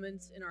seminal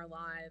moments in our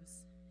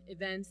lives,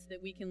 events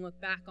that we can look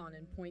back on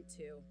and point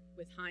to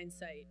with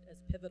hindsight as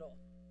pivotal.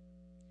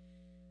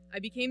 I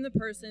became the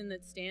person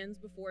that stands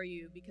before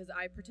you because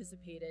I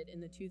participated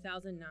in the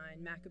 2009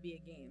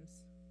 Maccabiah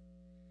Games.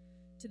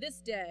 To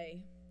this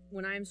day,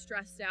 when I am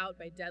stressed out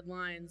by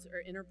deadlines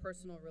or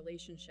interpersonal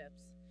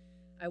relationships,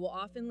 I will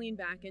often lean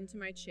back into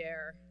my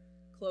chair,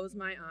 close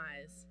my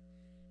eyes,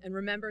 and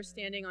remember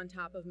standing on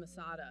top of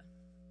Masada,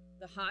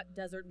 the hot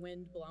desert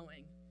wind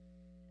blowing,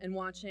 and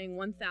watching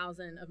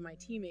 1,000 of my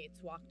teammates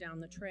walk down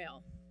the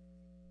trail.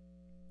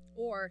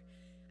 Or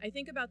I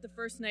think about the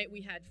first night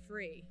we had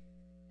free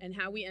and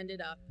how we ended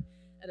up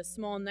at a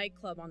small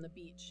nightclub on the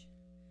beach,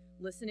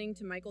 listening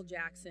to Michael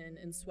Jackson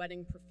and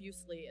sweating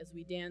profusely as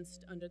we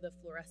danced under the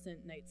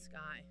fluorescent night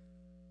sky.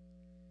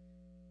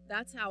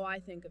 That's how I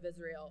think of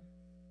Israel.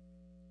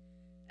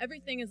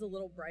 Everything is a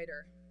little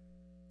brighter.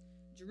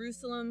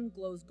 Jerusalem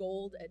glows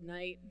gold at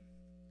night.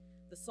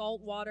 The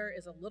salt water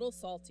is a little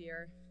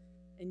saltier,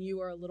 and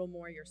you are a little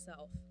more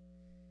yourself.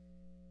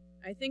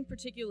 I think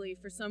particularly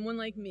for someone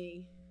like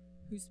me,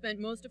 who spent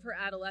most of her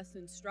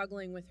adolescence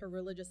struggling with her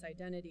religious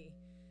identity,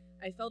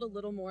 I felt a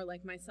little more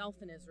like myself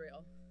in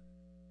Israel.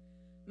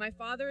 My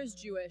father is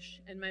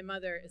Jewish, and my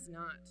mother is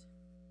not.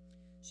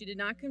 She did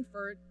not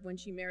convert when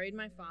she married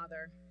my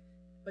father,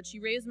 but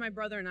she raised my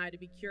brother and I to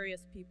be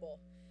curious people,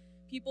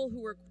 people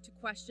who were to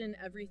question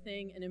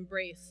everything and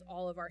embrace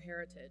all of our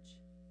heritage.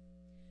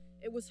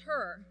 It was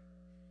her,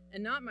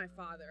 and not my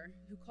father,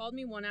 who called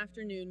me one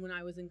afternoon when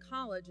I was in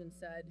college and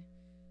said,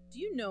 "Do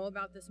you know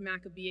about this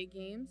Maccabiah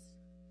Games?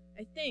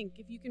 I think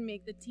if you can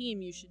make the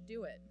team, you should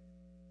do it."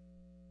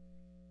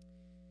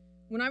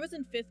 When I was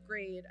in 5th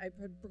grade, I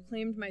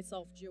proclaimed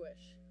myself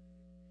Jewish.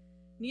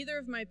 Neither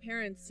of my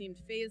parents seemed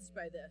fazed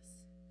by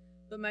this,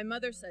 but my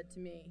mother said to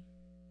me,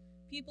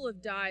 "People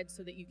have died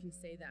so that you can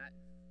say that.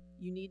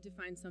 You need to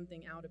find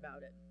something out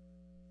about it."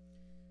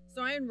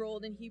 So I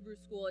enrolled in Hebrew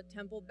school at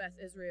Temple Beth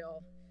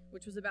Israel,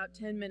 which was about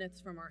 10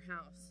 minutes from our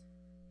house.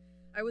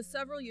 I was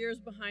several years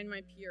behind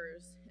my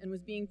peers and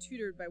was being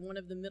tutored by one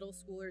of the middle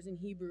schoolers in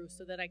Hebrew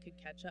so that I could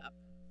catch up.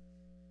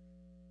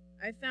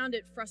 I found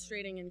it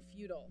frustrating and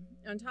futile.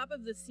 On top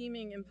of the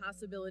seeming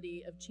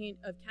impossibility of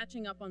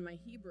catching up on my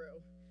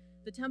Hebrew,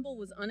 the temple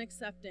was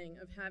unaccepting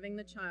of having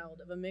the child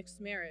of a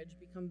mixed marriage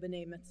become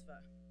B'nai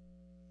Mitzvah.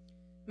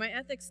 My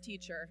ethics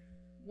teacher,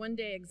 one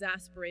day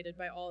exasperated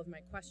by all of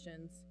my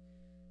questions,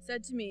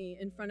 said to me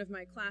in front of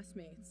my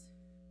classmates,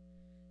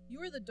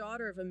 "You are the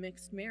daughter of a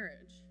mixed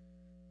marriage.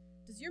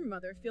 Does your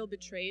mother feel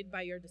betrayed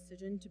by your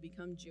decision to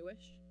become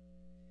Jewish?"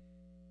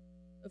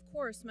 Of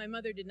course, my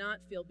mother did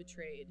not feel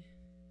betrayed,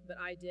 but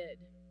I did.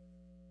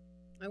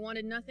 I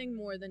wanted nothing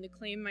more than to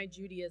claim my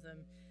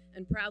Judaism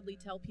and proudly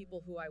tell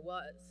people who I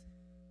was.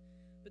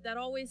 But that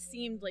always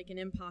seemed like an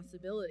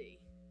impossibility.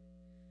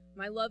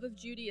 My love of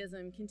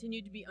Judaism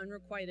continued to be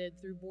unrequited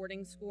through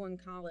boarding school and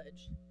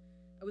college.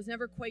 I was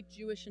never quite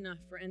Jewish enough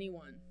for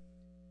anyone.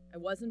 I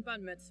wasn't bat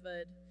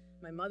mitzvahed,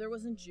 my mother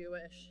wasn't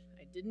Jewish,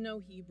 I didn't know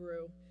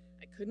Hebrew,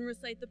 I couldn't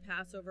recite the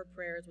Passover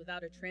prayers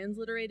without a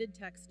transliterated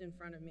text in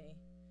front of me.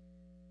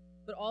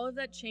 But all of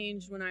that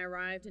changed when I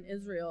arrived in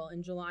Israel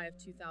in July of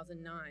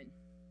 2009.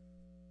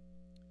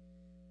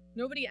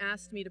 Nobody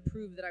asked me to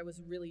prove that I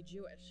was really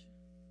Jewish.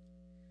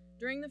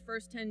 During the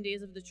first 10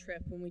 days of the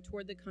trip, when we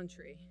toured the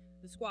country,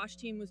 the squash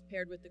team was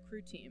paired with the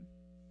crew team.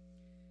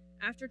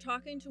 After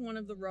talking to one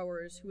of the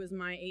rowers who was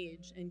my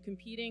age and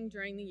competing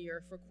during the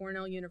year for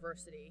Cornell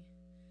University,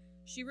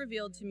 she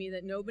revealed to me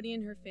that nobody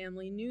in her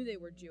family knew they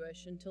were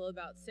Jewish until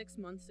about 6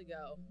 months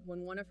ago,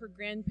 when one of her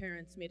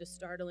grandparents made a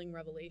startling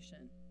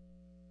revelation.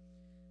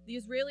 The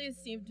Israelis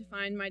seemed to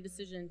find my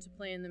decision to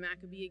play in the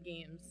Maccabi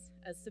games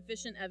as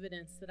sufficient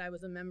evidence that I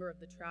was a member of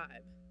the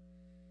tribe.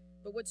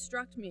 But what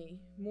struck me,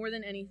 more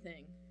than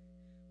anything,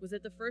 was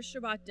at the first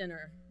Shabbat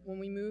dinner, when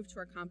we moved to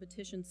our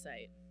competition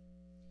site.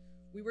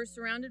 We were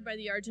surrounded by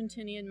the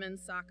Argentinian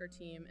men's soccer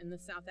team and the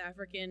South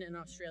African and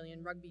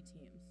Australian rugby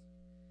teams.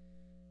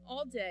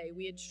 All day,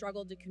 we had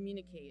struggled to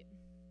communicate.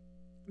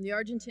 The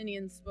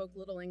Argentinians spoke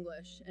little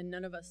English, and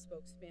none of us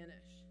spoke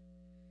Spanish.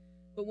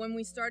 But when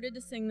we started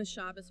to sing the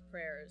Shabbos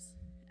prayers,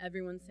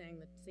 everyone sang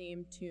the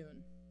same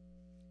tune.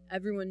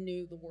 Everyone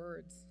knew the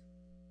words,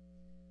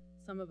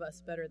 some of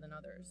us better than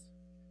others.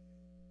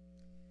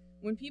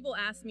 When people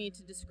ask me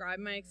to describe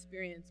my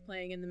experience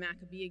playing in the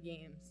Maccabi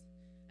games,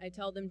 I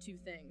tell them two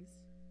things.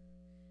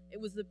 It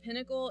was the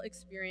pinnacle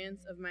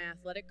experience of my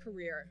athletic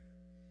career,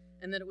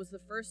 and that it was the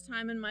first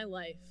time in my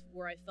life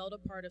where I felt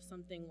a part of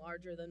something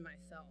larger than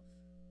myself.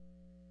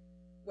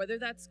 Whether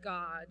that's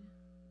God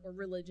or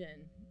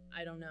religion,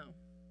 I don't know.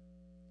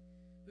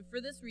 But for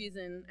this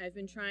reason, I've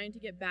been trying to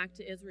get back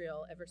to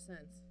Israel ever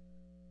since.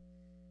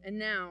 And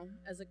now,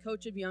 as a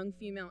coach of young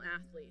female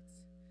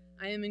athletes,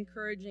 I am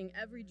encouraging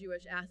every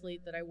Jewish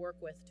athlete that I work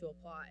with to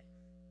apply.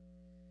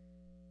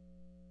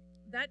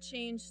 That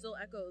change still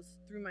echoes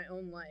through my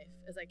own life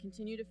as I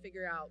continue to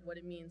figure out what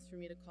it means for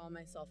me to call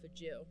myself a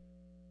Jew.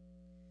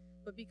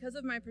 But because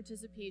of my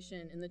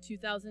participation in the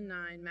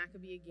 2009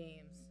 Maccabi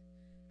Games,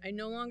 I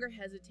no longer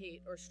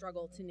hesitate or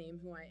struggle to name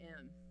who I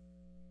am.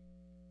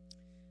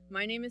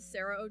 My name is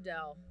Sarah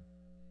Odell.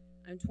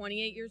 I'm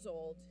 28 years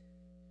old.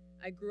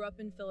 I grew up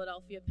in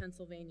Philadelphia,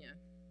 Pennsylvania.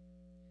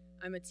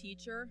 I'm a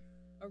teacher,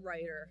 a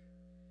writer,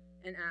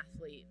 an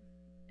athlete,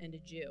 and a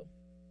Jew.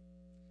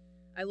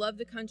 I love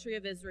the country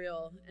of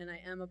Israel, and I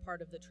am a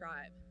part of the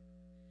tribe.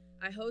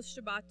 I host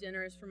Shabbat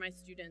dinners for my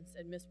students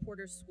at Miss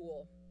Porter's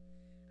school.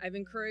 I've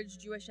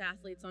encouraged Jewish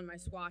athletes on my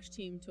squash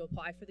team to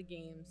apply for the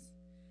games,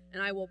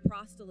 and I will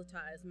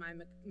proselytize my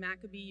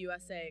Maccabi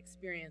USA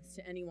experience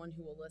to anyone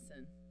who will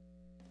listen.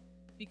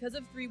 Because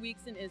of 3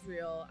 weeks in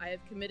Israel, I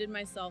have committed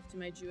myself to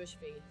my Jewish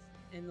faith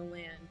and the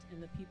land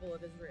and the people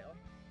of Israel.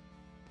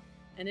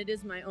 And it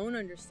is my own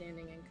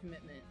understanding and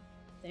commitment,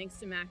 thanks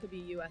to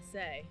Maccabi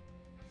USA,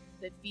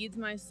 that feeds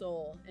my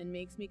soul and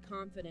makes me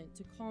confident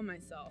to call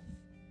myself,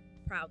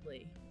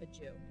 proudly, a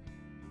Jew.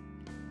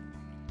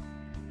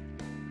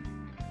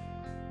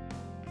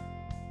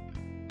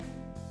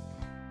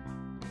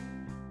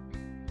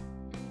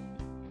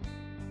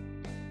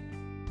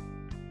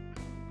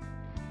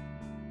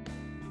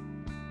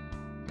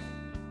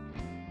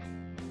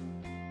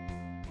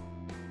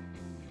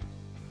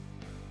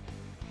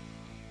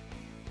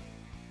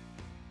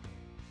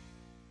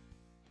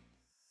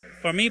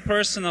 For me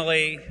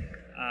personally,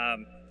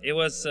 it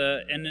was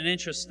an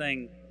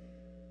interesting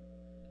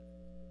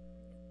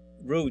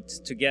route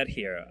to get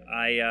here.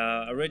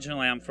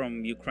 Originally I'm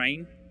from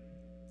Ukraine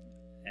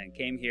and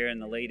came here in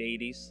the late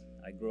 80s.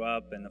 I grew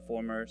up in the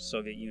former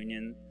Soviet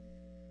Union.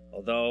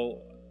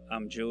 Although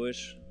I'm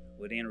Jewish,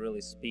 we didn't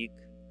really speak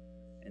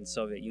in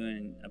Soviet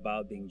Union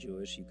about being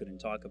Jewish. You couldn't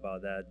talk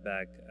about that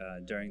back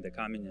during the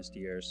communist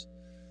years.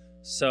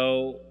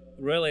 So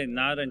really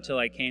not until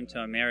I came to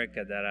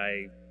America that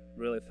I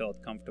really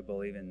felt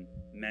comfortable even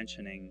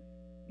mentioning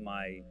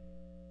my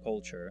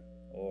culture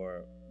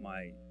or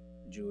my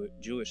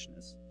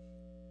Jewishness.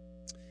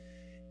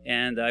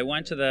 And I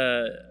went to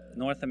the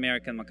North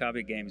American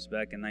Maccabi Games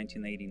back in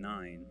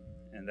 1989,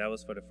 and that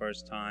was for the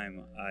first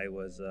time I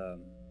was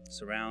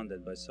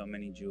surrounded by so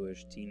many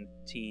Jewish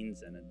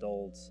teens and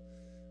adults,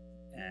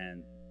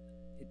 and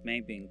it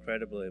made me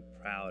incredibly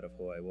proud of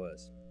who I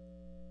was.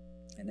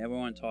 And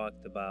everyone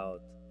talked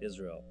about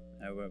Israel.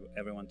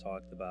 Everyone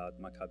talked about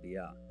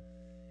Maccabiah.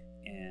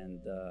 And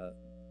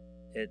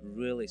it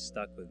really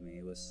stuck with me.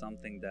 It was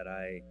something that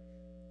I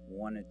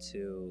wanted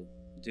to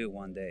do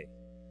one day.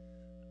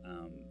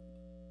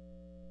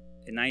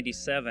 In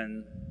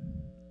 '97,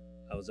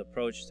 I was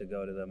approached to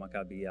go to the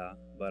Maccabiah,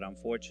 but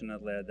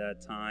unfortunately at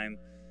that time,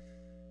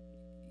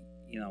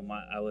 you know,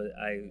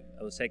 I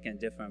was taking a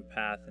different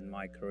path in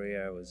my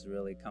career. I was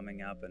really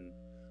coming up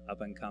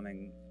and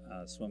coming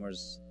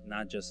swimmers,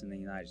 not just in the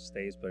United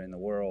States, but in the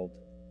world,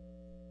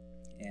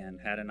 and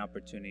had an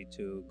opportunity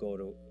to go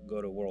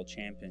to World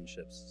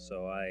Championships.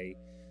 So I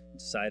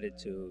decided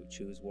to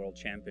choose World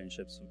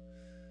Championships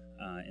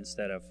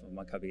instead of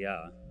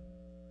Maccabiah,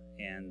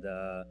 and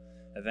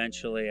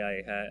eventually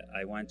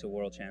I went to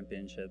World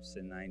Championships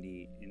at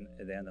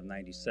the end of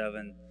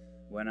 '97.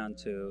 went on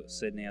to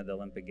Sydney at the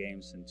Olympic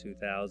Games in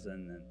 2000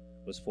 and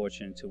was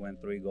fortunate to win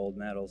 3 gold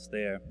medals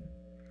there.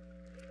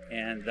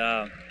 And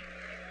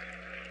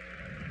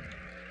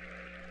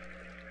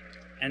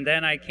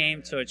then I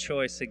came to a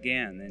choice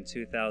again in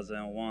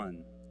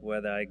 2001,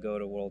 whether I go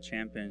to World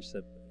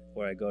Championship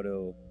or I go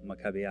to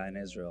Maccabi in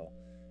Israel.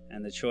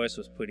 And the choice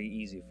was pretty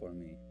easy for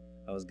me.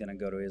 I was gonna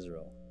go to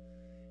Israel.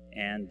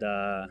 And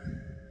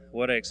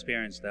what an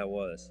experience that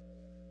was.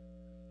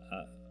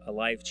 A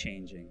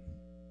life-changing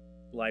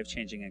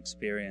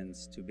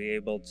experience to be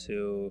able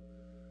to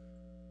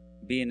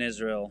be in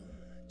Israel,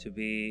 to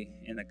be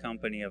in the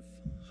company of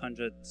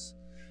hundreds,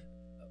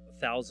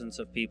 thousands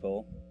of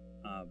people,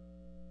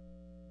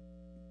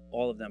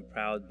 all of them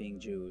proud being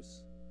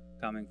Jews,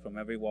 coming from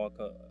every walk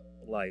of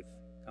life,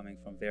 coming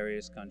from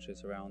various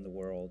countries around the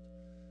world,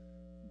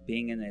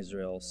 being in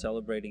Israel,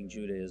 celebrating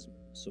Judaism,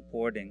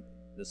 supporting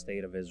the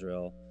state of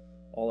Israel.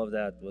 All of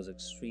that was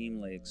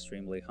extremely,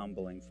 extremely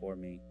humbling for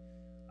me.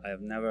 I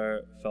have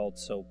never felt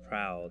so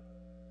proud.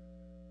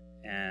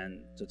 And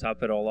to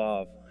top it all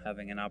off,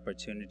 having an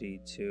opportunity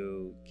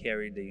to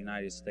carry the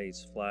United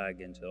States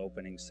flag into the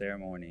opening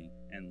ceremony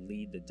and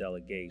lead the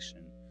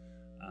delegation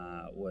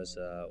was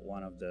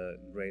one of the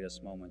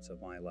greatest moments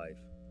of my life.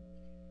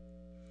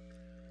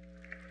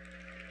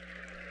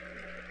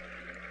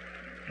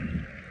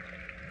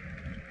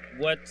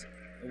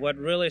 What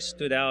really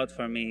stood out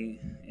for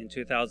me in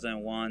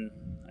 2001,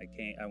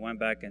 I went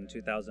back in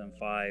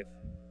 2005.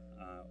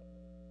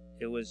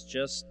 It was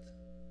just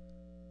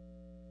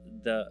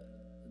the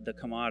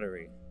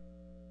camaraderie,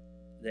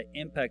 the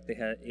impact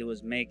it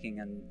was making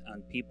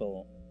on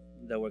people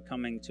that were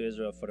coming to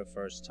Israel for the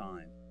first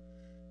time.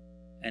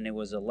 And it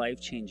was a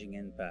life-changing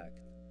impact.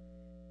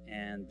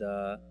 And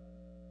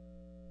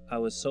I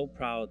was so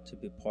proud to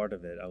be part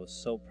of it. I was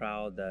so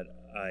proud that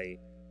I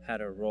had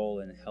a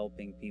role in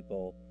helping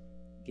people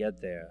get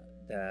there,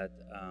 that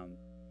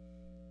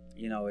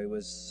it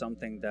was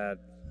something that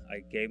I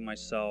gave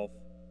myself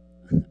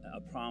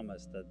a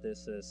promise that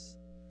this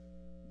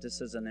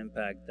is an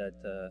impact that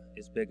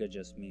is bigger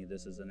just me.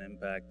 This is an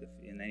impact if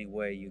in any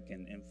way you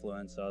can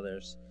influence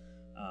others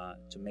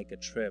to make a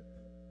trip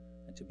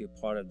and to be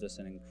part of this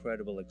an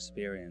incredible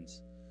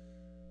experience,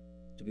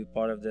 to be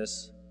part of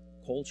this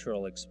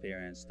cultural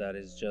experience that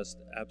is just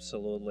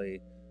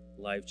absolutely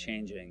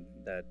life-changing,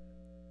 that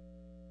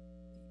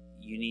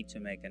you need to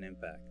make an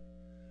impact.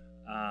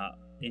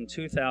 In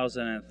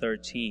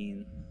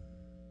 2013,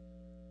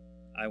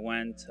 I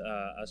went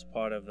as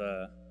part of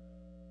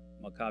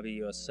Maccabi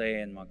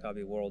USA and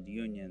Maccabi World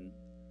Union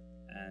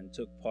and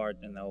took part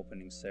in the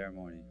opening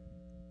ceremony.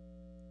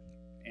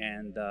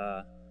 And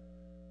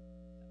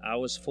I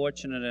was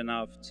fortunate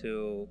enough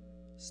to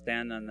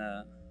stand on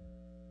the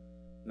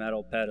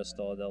medal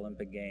pedestal at the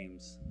Olympic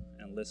Games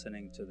and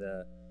listening to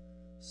the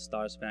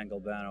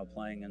Star-Spangled Banner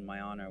playing in my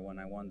honor when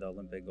I won the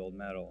Olympic gold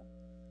medal.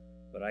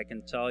 But I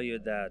can tell you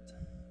that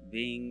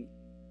being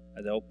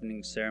at the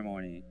opening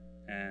ceremony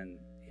and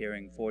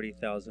hearing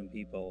 40,000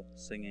 people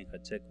singing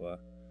Hatikva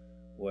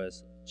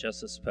was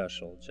just as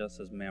special, just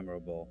as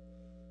memorable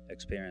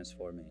experience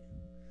for me.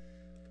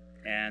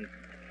 And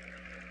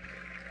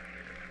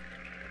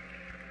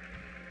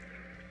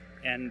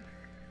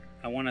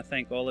I want to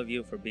thank all of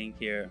you for being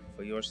here,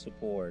 for your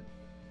support,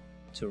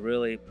 to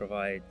really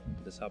provide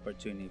this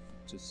opportunity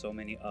to so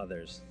many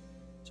others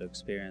to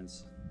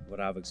experience what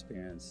I've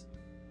experienced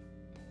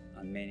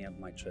on many of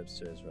my trips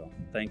to Israel.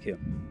 Thank you.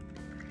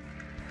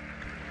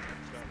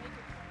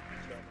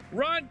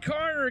 Ron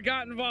Carner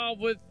got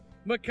involved with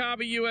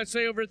Maccabi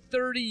USA over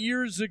 30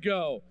 years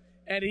ago,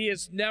 and he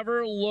has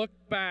never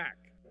looked back.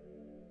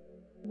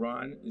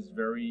 Ron is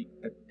very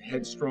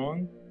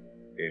headstrong,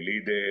 a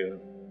leader,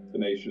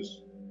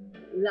 tenacious,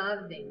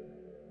 loving,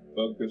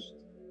 focused,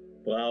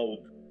 proud,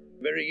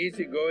 very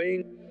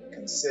easygoing,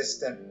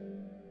 consistent,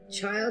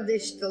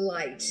 childish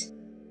delight,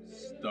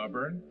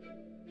 stubborn,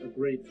 a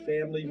great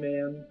family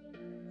man,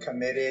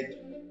 committed,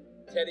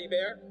 teddy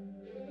bear.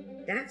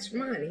 That's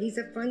Ron. He's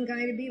a fun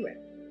guy to be with.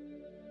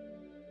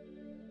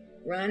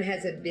 Ron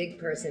has a big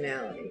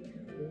personality.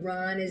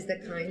 Ron is the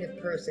kind of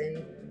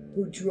person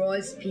who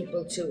draws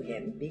people to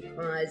him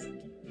because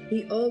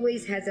he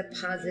always has a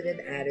positive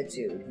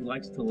attitude. He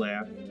likes to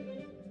laugh.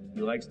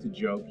 He likes to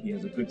joke. He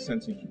has a good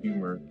sense of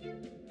humor.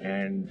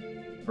 And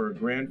for a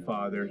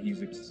grandfather,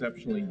 he's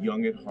exceptionally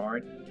young at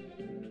heart.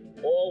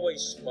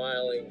 Always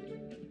smiling,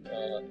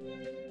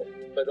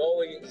 but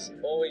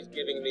always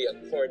giving me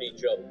a corny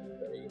joke.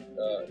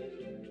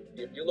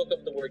 If you look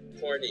up the word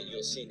corny,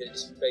 you'll see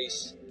his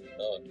face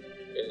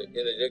in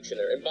the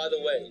dictionary. And by the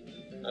way,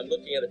 I'm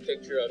looking at a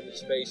picture of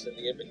his face in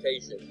the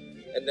invitation,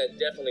 and that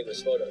definitely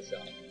was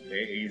Photoshopped.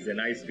 He's a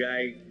nice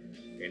guy,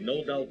 and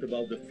no doubt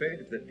about the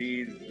fact that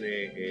he's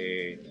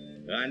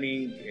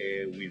running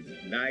with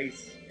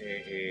nice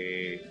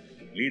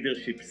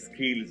leadership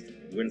skills.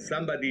 When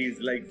somebody is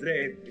like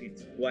that,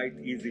 it's quite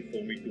easy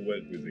for me to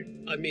work with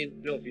him. I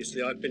mean,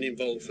 obviously, I've been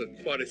involved for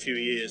quite a few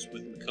years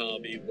with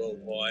Maccabi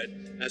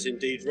worldwide, as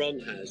indeed Ron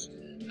has.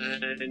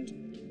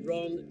 And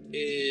Ron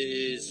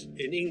is,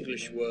 in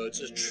English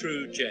words, a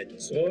true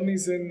gent. Ron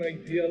is an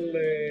ideal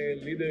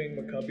leader in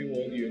Maccabi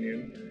World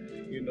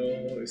Union. You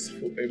know, is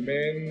a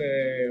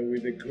man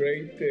with a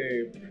great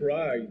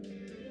pride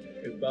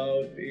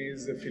about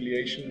his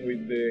affiliation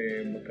with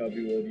the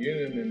Maccabi World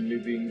Union and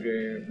leading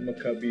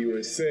Maccabi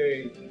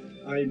USA.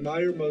 I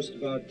admire most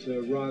about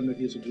Ron that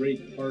he's a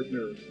great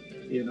partner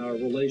in our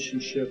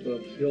relationship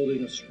of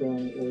building a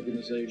strong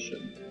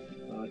organization.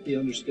 He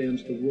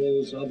understands the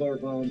roles of our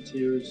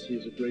volunteers.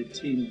 He's a great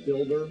team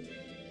builder.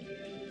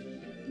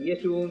 Y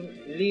es un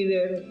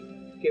líder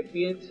que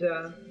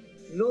piensa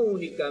no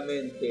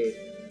únicamente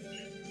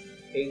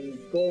en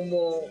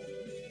cómo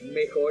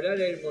mejorar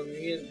el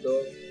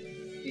movimiento,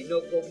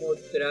 sino cómo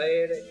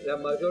traer la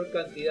mayor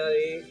cantidad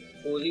de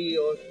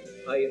judíos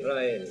a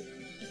Israel.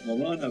 Well,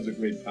 Ron has a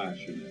great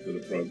passion for the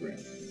program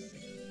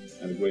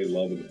and a great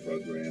love of the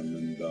program,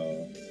 and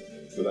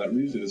for that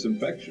reason, it's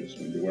infectious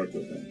when you work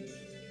with him.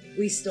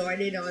 We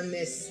started on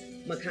this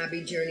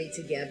Maccabi journey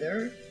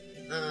together.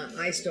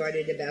 I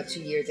started about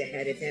 2 years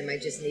ahead of him. I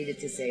just needed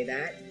to say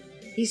that.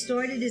 He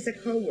started as a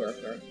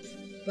co-worker,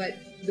 but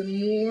the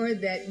more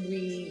that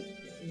we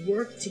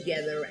worked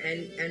together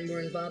and were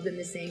involved in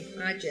the same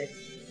project,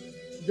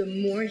 the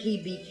more he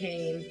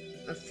became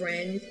a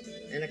friend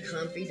and a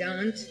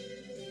confidant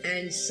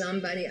and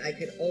somebody I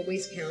could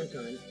always count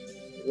on.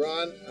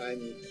 Ron,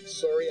 I'm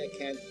sorry I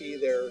can't be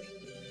there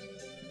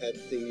at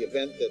the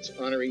event that's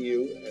honoring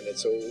you, and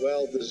it's a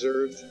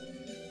well-deserved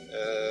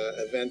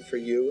event for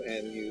you,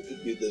 and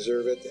you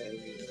deserve it, and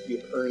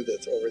you've earned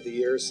it over the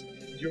years.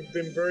 You've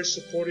been very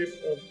supportive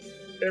of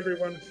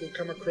everyone who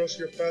come across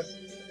your path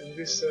in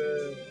this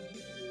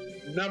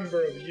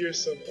number of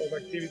years of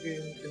activity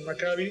in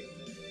Maccabi,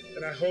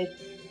 and I hope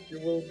you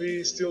will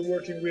be still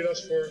working with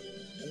us for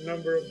a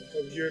number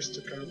of years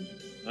to come.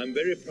 I'm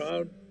very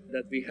proud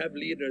that we have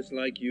leaders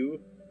like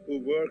you who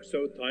work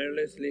so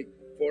tirelessly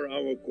for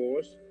our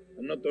cause,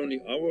 and not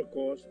only our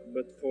cause,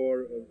 but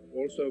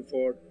also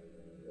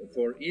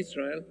for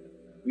Israel.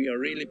 We are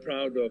really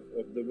proud of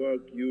the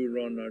work you,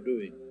 Ron, are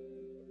doing.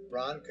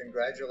 Ron,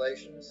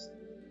 congratulations.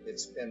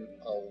 It's been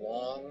a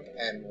long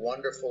and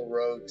wonderful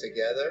road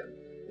together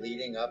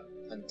leading up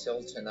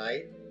until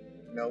tonight.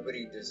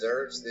 Nobody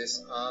deserves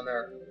this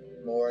honor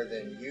more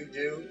than you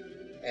do,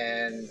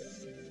 and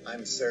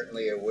I'm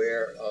certainly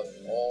aware of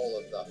all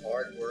of the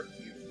hard work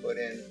you've put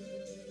in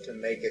to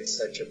make it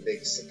such a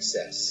big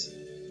success.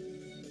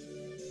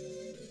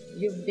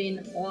 You've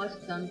been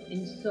awesome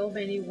in so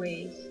many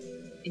ways,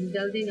 in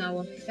building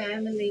our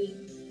family,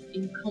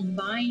 in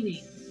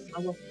combining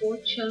our 4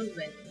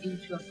 children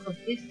into a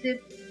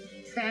cohesive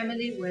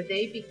family where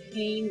they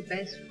became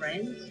best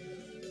friends,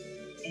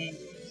 and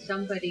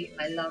somebody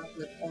I love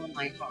with all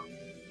my heart.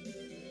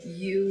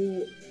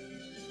 You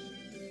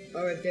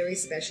are a very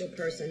special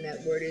person.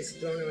 That word is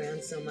thrown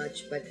around so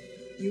much, but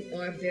you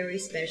are very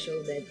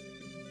special, that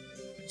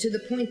to the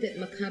point that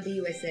Maccabi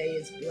USA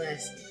is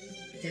blessed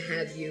to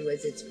have you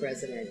as its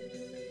president.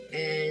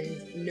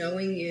 And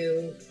knowing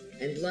you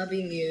and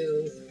loving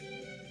you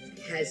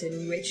has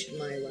enriched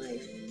my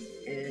life.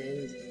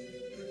 And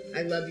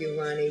I love you,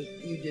 Ronnie.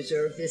 You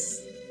deserve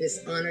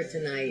this honor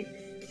tonight.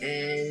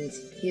 And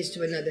here's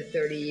to another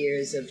 30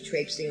 years of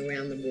traipsing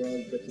around the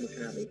world with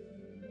Maccabi.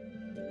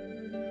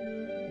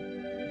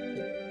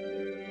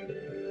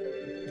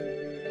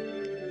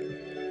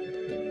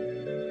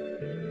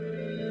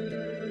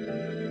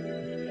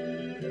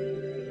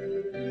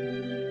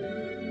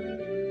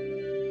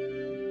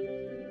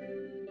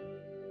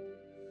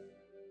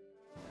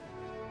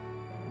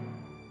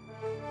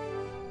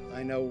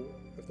 I know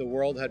if the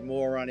world had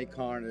more Ronnie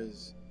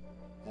Carners,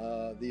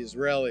 the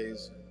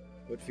Israelis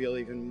would feel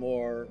even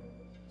more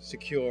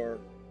secure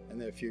in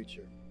their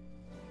future.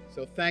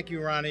 So thank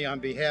you, Ronnie, on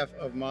behalf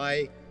of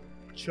my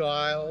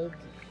child,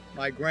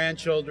 my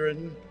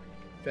grandchildren,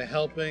 for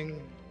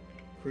helping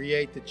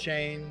create the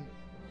chain,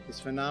 this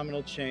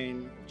phenomenal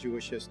chain of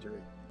Jewish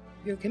history.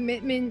 Your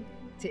commitment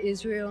to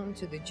Israel,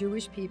 to the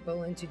Jewish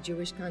people, and to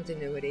Jewish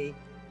continuity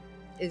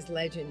is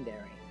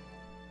legendary.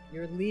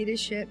 Your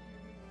leadership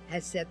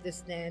has set the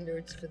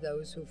standards for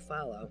those who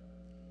follow.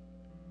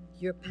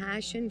 Your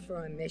passion for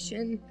our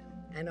mission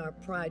and our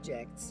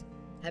projects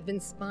have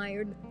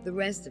inspired the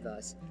rest of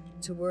us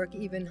to work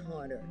even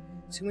harder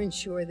to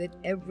ensure that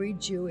every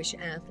Jewish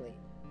athlete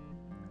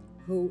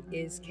who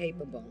is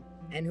capable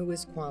and who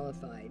is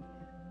qualified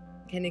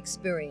can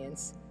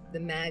experience the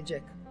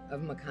magic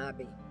of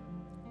Maccabi.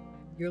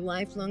 Your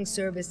lifelong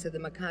service to the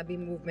Maccabi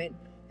movement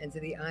and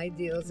to the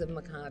ideals of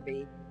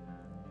Maccabi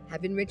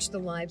have enriched the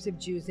lives of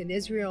Jews in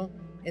Israel,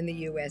 in the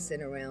U.S.,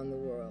 and around the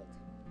world.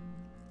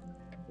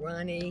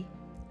 Ronnie,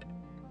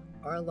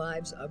 our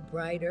lives are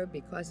brighter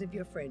because of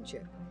your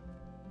friendship,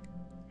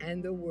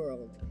 and the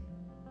world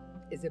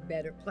is a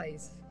better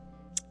place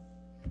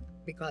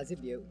because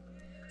of you.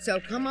 So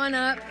come on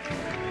up.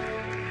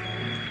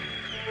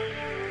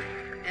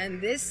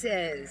 And this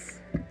says,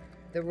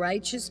 the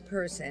righteous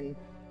person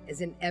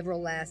is an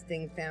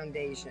everlasting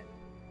foundation.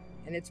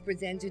 And it's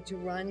presented to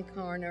Ron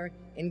Carner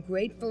in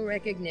grateful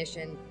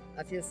recognition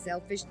of your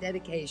selfish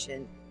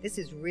dedication, this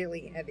is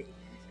really heavy,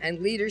 and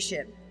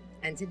leadership,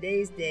 and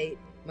today's date,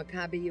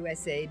 Maccabi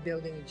USA,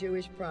 building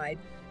Jewish pride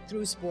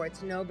through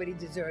sports. Nobody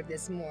deserved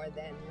this more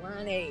than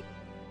Lonnie.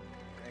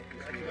 Thank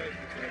you, Steve. Thank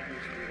you, Steve. Thank you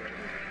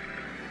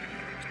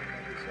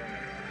so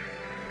much.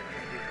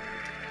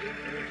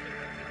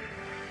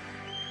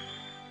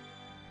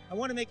 I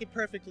want to make it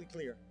perfectly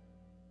clear,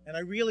 and I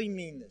really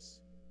mean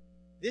this.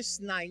 This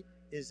night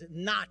is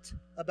not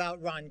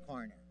about Ron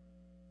Carner.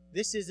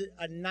 This is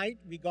a night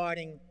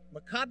regarding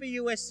Maccabi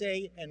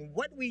USA and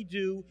what we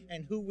do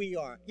and who we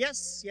are.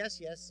 Yes, yes,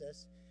 yes,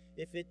 yes.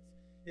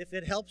 If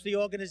it helps the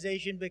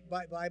organization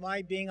by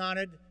my being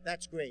honored,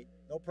 that's great.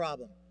 No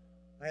problem.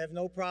 I have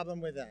no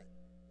problem with that.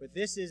 But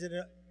this is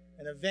an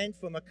event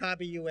for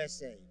Maccabi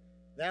USA.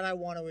 That I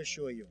want to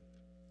assure you.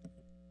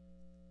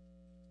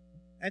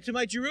 And to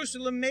my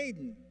Jerusalem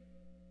maiden,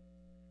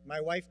 my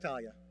wife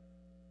Talia,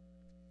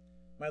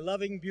 my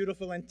loving,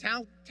 beautiful, and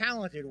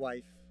talented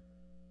wife,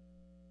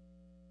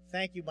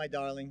 thank you, my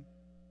darling,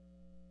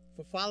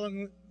 for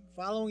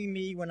following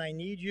me when I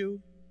need you,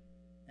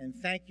 and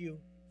thank you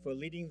for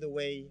leading the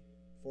way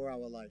for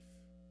our life.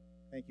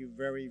 Thank you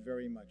very,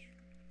 very much.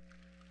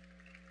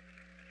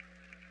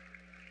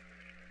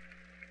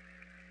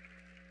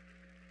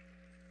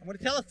 I'm going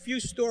to tell a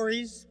few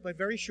stories, but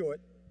very short.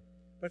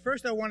 But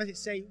first I wanted to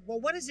say, well,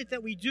 what is it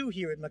that we do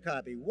here at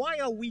Maccabi? Why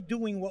are we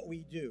doing what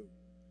we do?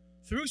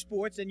 Through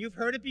sports, and you've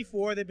heard it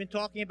before, they've been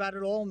talking about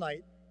it all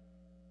night,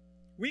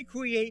 we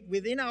create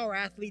within our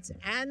athletes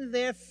and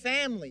their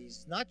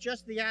families, not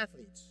just the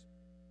athletes,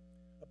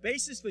 a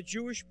basis for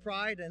Jewish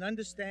pride and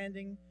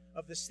understanding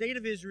of the state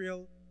of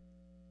Israel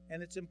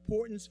and its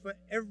importance for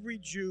every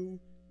Jew,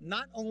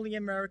 not only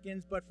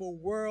Americans, but for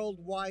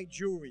worldwide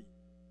Jewry.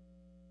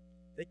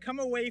 They come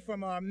away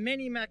from our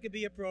many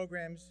Maccabiah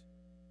programs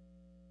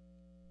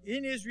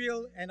in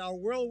Israel and our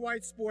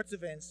worldwide sports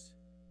events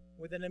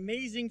with an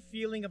amazing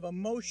feeling of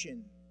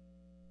emotion,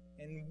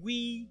 and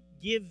we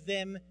give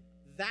them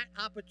that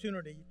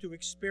opportunity to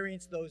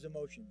experience those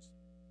emotions.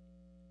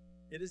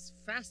 It is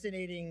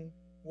fascinating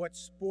what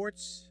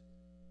sports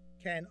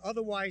can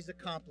otherwise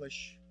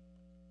accomplish,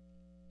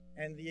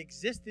 and the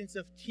existence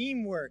of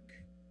teamwork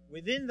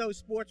within those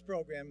sports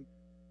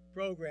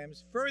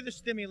programs further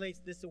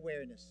stimulates this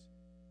awareness.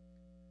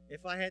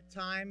 If I had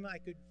time, I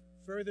could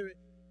further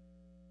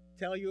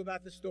tell you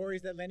about the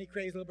stories that Lenny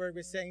Krayzelberg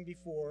was saying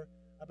before,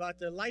 about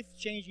the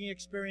life-changing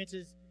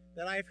experiences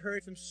that I've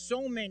heard from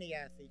so many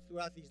athletes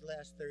throughout these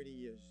last 30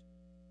 years.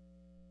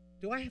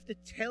 Do I have to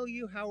tell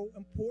you how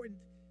important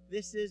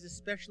this is,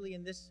 especially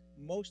in this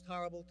most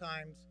horrible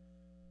times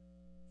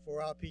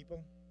for our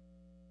people?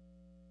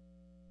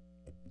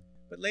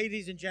 But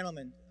ladies and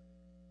gentlemen,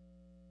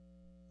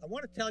 I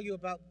want to tell you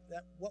about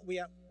what we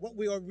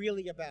are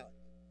really about.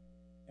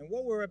 And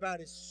what we're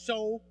about is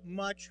so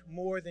much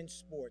more than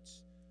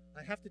sports.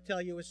 I have to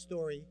tell you a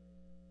story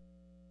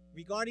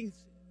regarding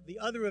the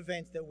other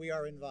events that we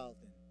are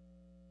involved in.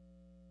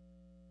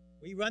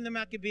 We run the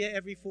Maccabiah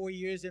every 4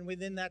 years, and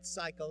within that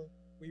cycle,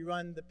 we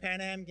run the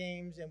Pan Am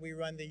Games and we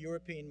run the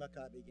European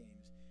Maccabi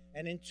Games.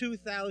 And in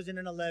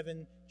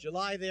 2011,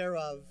 July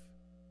thereof,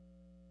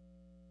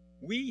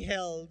 we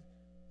held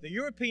the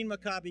European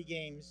Maccabi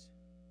Games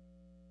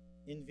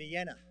in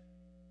Vienna.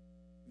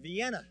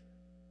 Vienna.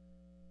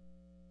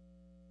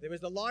 There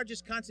was the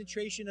largest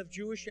concentration of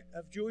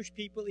Jewish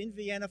people in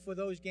Vienna for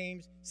those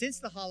games since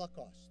the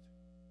Holocaust.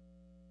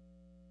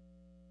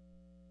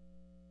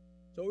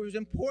 So it was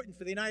important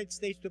for the United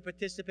States to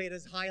participate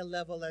as high a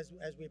level as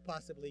we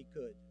possibly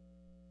could.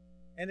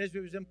 And it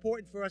was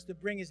important for us to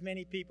bring as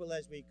many people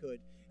as we could.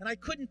 And I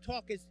couldn't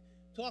talk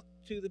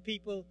to the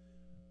people.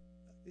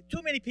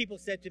 Too many people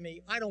said to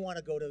me, I don't want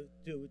to go to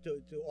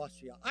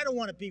Austria. I don't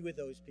want to be with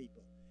those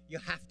people. You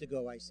have to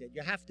go, I said.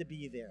 You have to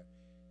be there.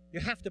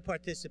 You have to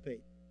participate.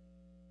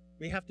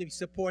 We have to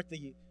support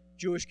the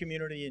Jewish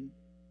community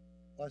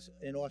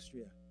in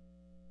Austria.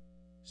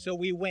 So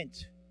we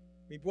went.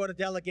 We brought a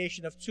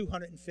delegation of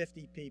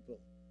 250 people,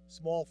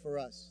 small for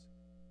us.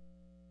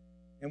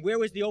 And where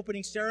was the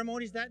opening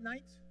ceremonies that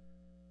night?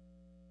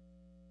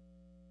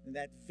 In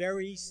that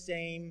very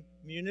same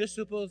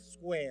municipal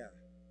square.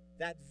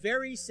 That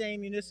very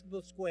same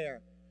municipal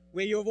square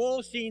where you've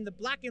all seen the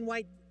black and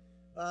white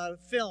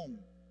film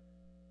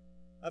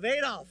of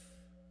Adolf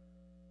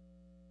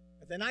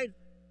at the night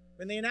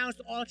when they announced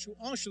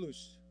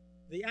Anschluss,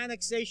 the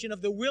annexation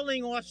of the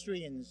willing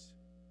Austrians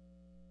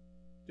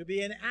to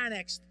be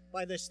annexed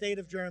by the state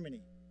of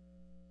Germany.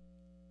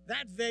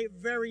 That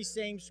very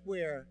same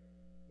square,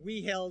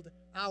 we held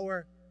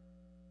our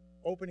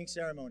opening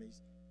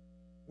ceremonies,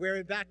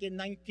 where back in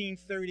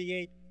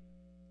 1938,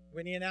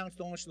 when he announced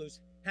Anschluss,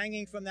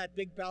 hanging from that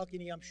big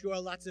balcony, I'm sure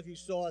lots of you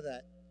saw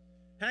that,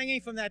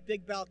 hanging from that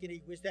big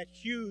balcony was that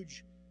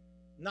huge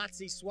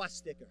Nazi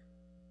swastika.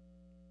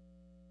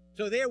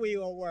 So there we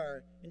all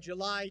were in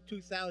July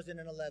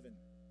 2011.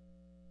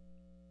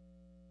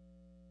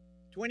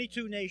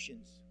 22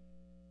 nations.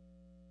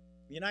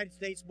 The United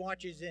States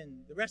marches in.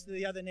 The rest of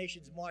the other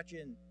nations march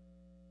in.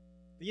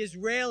 The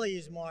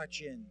Israelis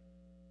march in.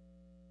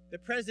 the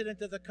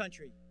president of the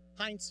country,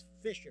 Heinz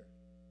Fischer,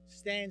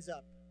 stands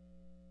up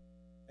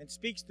and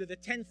speaks to the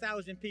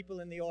 10,000 people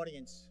in the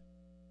audience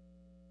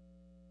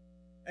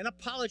and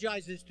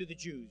apologizes to the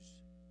Jews.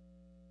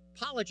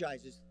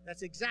 Apologizes,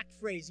 that's the exact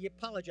phrase, he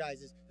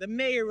apologizes. The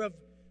mayor of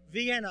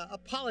Vienna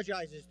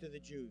apologizes to the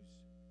Jews.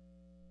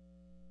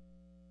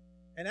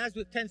 And as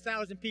the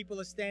 10,000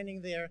 people are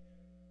standing there,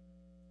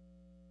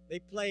 they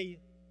play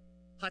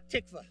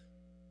Hatikva.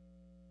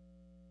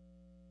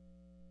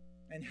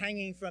 And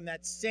hanging from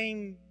that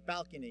same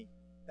balcony,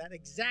 that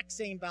exact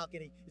same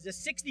balcony, is a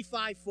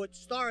 65-foot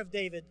Star of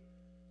David,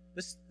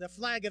 the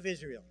flag of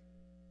Israel.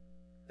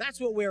 That's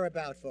what we're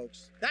about,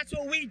 folks. That's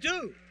what we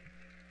do.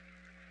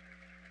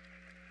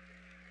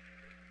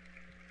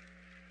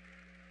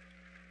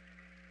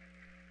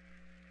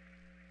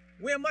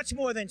 We're much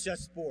more than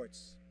just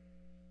sports.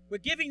 We're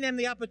giving them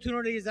the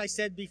opportunity, as I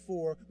said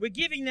before, we're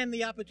giving them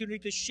the opportunity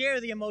to share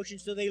the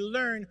emotions so they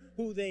learn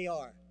who they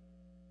are.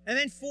 And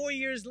then 4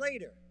 years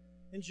later,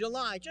 in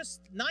July,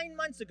 just 9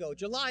 months ago,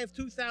 July of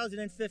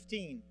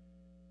 2015,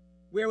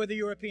 where were the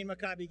European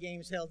Maccabi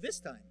Games held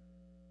this time?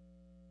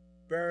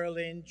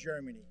 Berlin,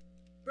 Germany.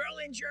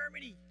 Berlin,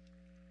 Germany.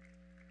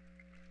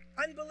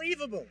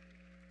 Unbelievable.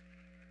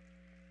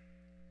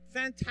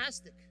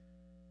 Fantastic.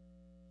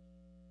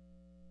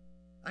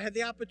 I had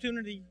the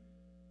opportunity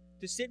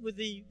to sit with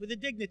the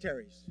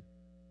dignitaries,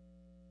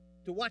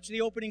 to watch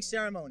the opening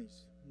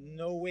ceremonies.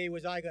 No way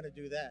was I going to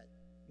do that.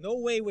 No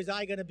way was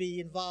I going to be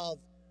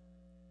involved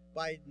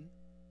by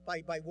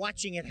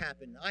watching it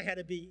happen. I had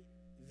to be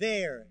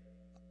there.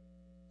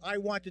 I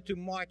wanted to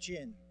march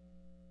in.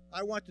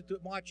 I wanted to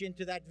march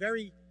into that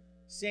very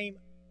same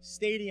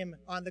stadium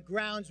on the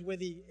grounds where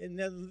in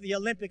the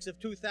Olympics of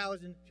in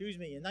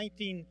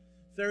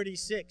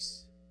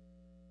 1936.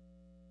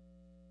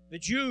 The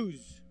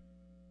Jews,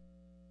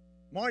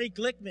 Marty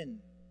Glickman,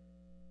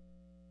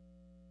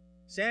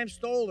 Sam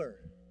Stoller,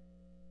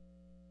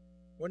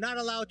 were not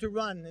allowed to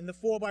run in the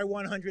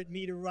 4x100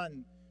 meter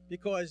run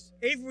because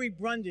Avery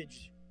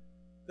Brundage,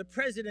 the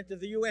president of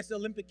the U.S.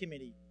 Olympic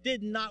Committee,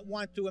 did not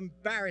want to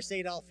embarrass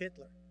Adolf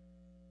Hitler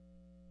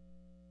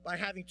by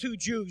having two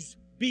Jews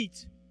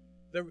beat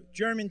the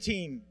German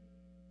team.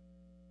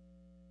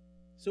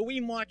 So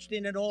we marched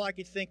in, and all I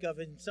could think of,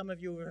 and some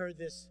of you have heard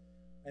this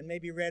and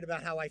maybe read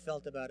about how I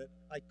felt about it,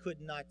 I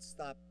could not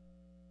stop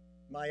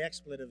my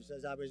expletives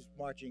as I was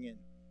marching in.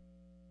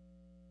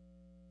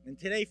 And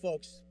today,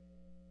 folks,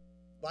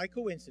 by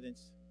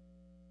coincidence,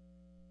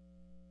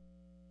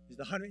 is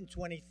the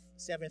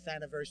 127th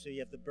anniversary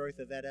of the birth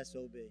of that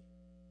SOB.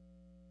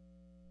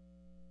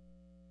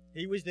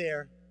 He was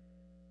there,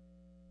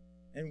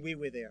 and we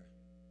were there.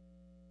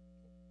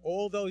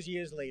 All those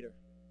years later.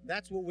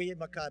 That's what we at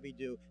Maccabi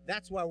do.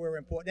 That's why we're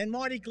important. And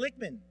Marty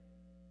Glickman,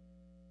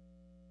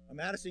 a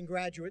Madison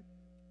graduate.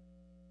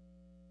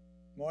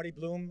 Marty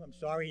Bloom, I'm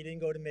sorry he didn't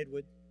go to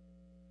Midwood.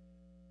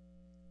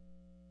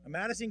 A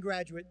Madison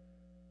graduate,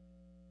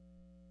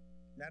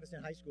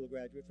 Madison High School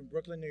graduate from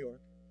Brooklyn, New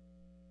York,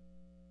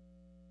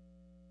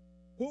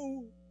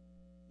 who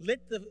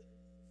lit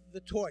the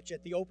torch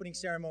at the opening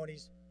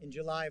ceremonies in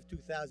July of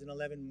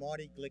 2011,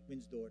 Marty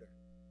Glickman's daughter.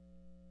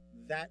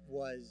 That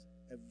was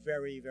a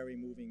very, very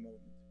moving moment.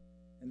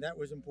 And that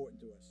was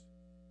important to us.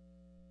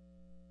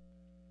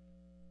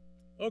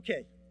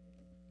 Okay,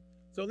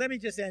 so let me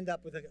just end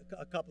up with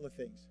a couple of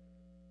things.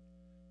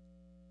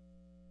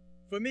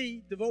 For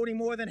me, devoting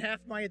more than half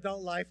my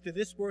adult life to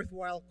this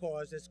worthwhile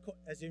cause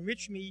has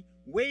enriched me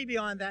way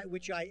beyond that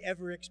which I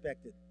ever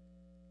expected.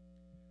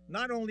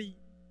 Not only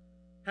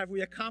have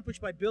we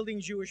accomplished by building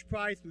Jewish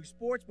pride through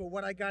sports, but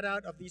what I got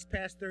out of these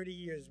past 30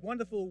 years.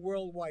 Wonderful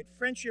worldwide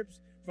friendships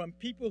from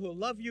people who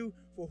love you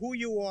for who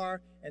you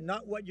are and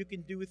not what you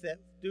can do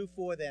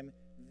for them.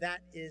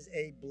 That is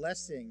a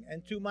blessing.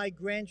 And to my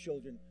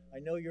grandchildren, I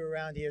know you're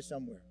around here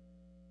somewhere,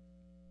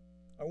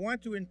 I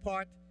want to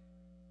impart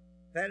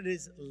that it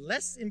is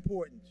less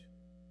important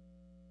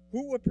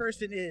who a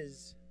person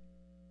is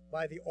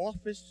by the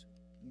office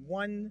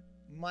one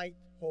might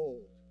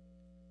hold,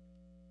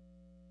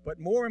 but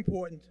more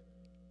important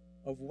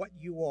of what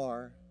you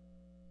are,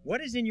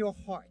 what is in your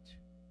heart,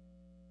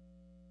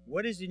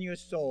 what is in your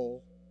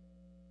soul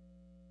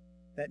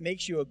that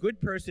makes you a good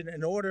person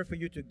in order for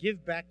you to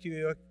give back to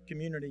your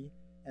community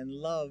and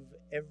love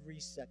every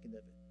second of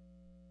it.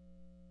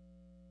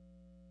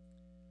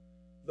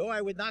 Though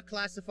I would not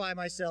classify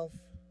myself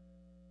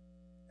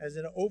as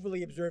an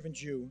overly observant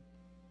Jew,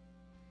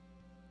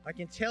 I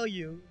can tell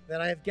you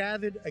that I have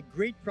gathered a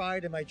great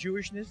pride in my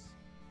Jewishness,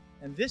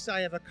 and this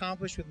I have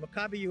accomplished with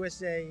Maccabi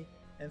USA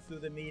and through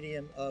the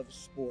medium of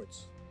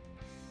sports.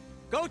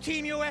 Go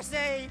Team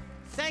USA!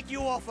 Thank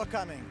you all for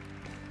coming.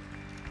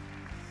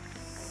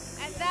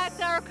 And that's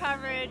our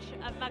coverage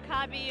of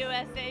Maccabi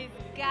USA's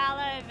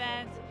Gala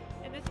event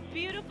in this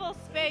beautiful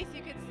space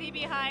you can see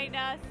behind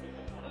us.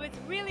 It was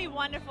really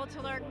wonderful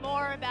to learn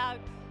more about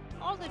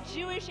all the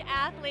Jewish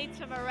athletes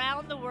from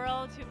around the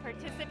world who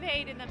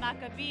participate in the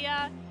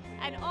Maccabiah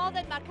and all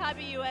that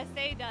Maccabi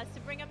USA does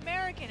to bring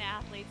American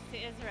athletes to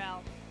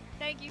Israel.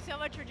 Thank you so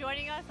much for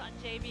joining us on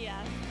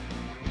JBS.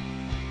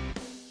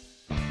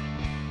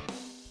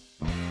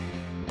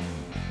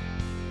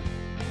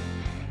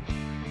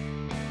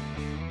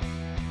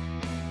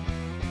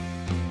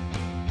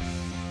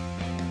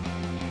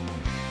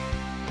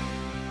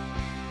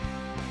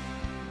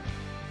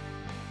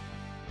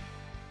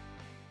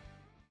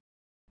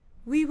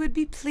 We would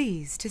be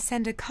pleased to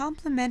send a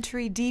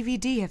complimentary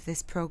DVD of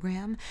this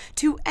program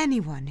to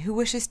anyone who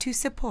wishes to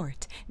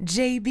support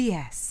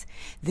JBS,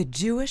 the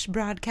Jewish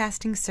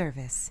Broadcasting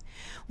Service,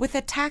 with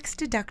a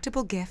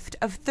tax-deductible gift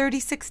of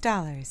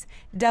 $36,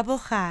 double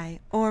chai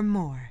or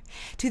more,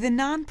 to the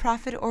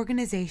nonprofit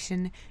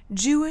organization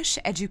Jewish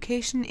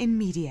Education in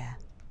Media.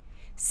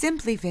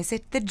 Simply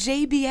visit the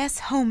JBS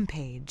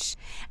homepage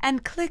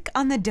and click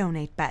on the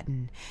Donate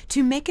button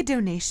to make a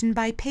donation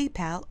by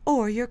PayPal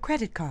or your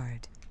credit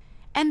card.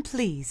 And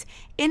please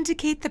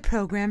indicate the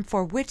program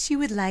for which you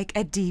would like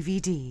a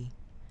DVD.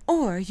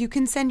 Or you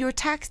can send your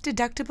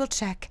tax-deductible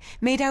check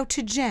made out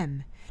to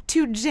Jem,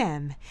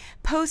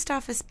 Post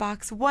Office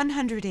Box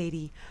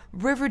 180,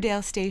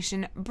 Riverdale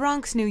Station,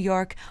 Bronx, New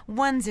York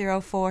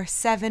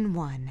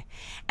 10471.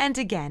 And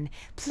again,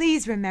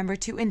 please remember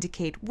to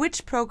indicate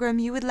which program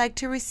you would like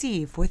to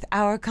receive with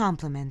our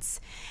compliments.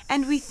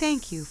 And we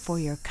thank you for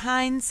your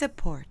kind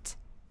support.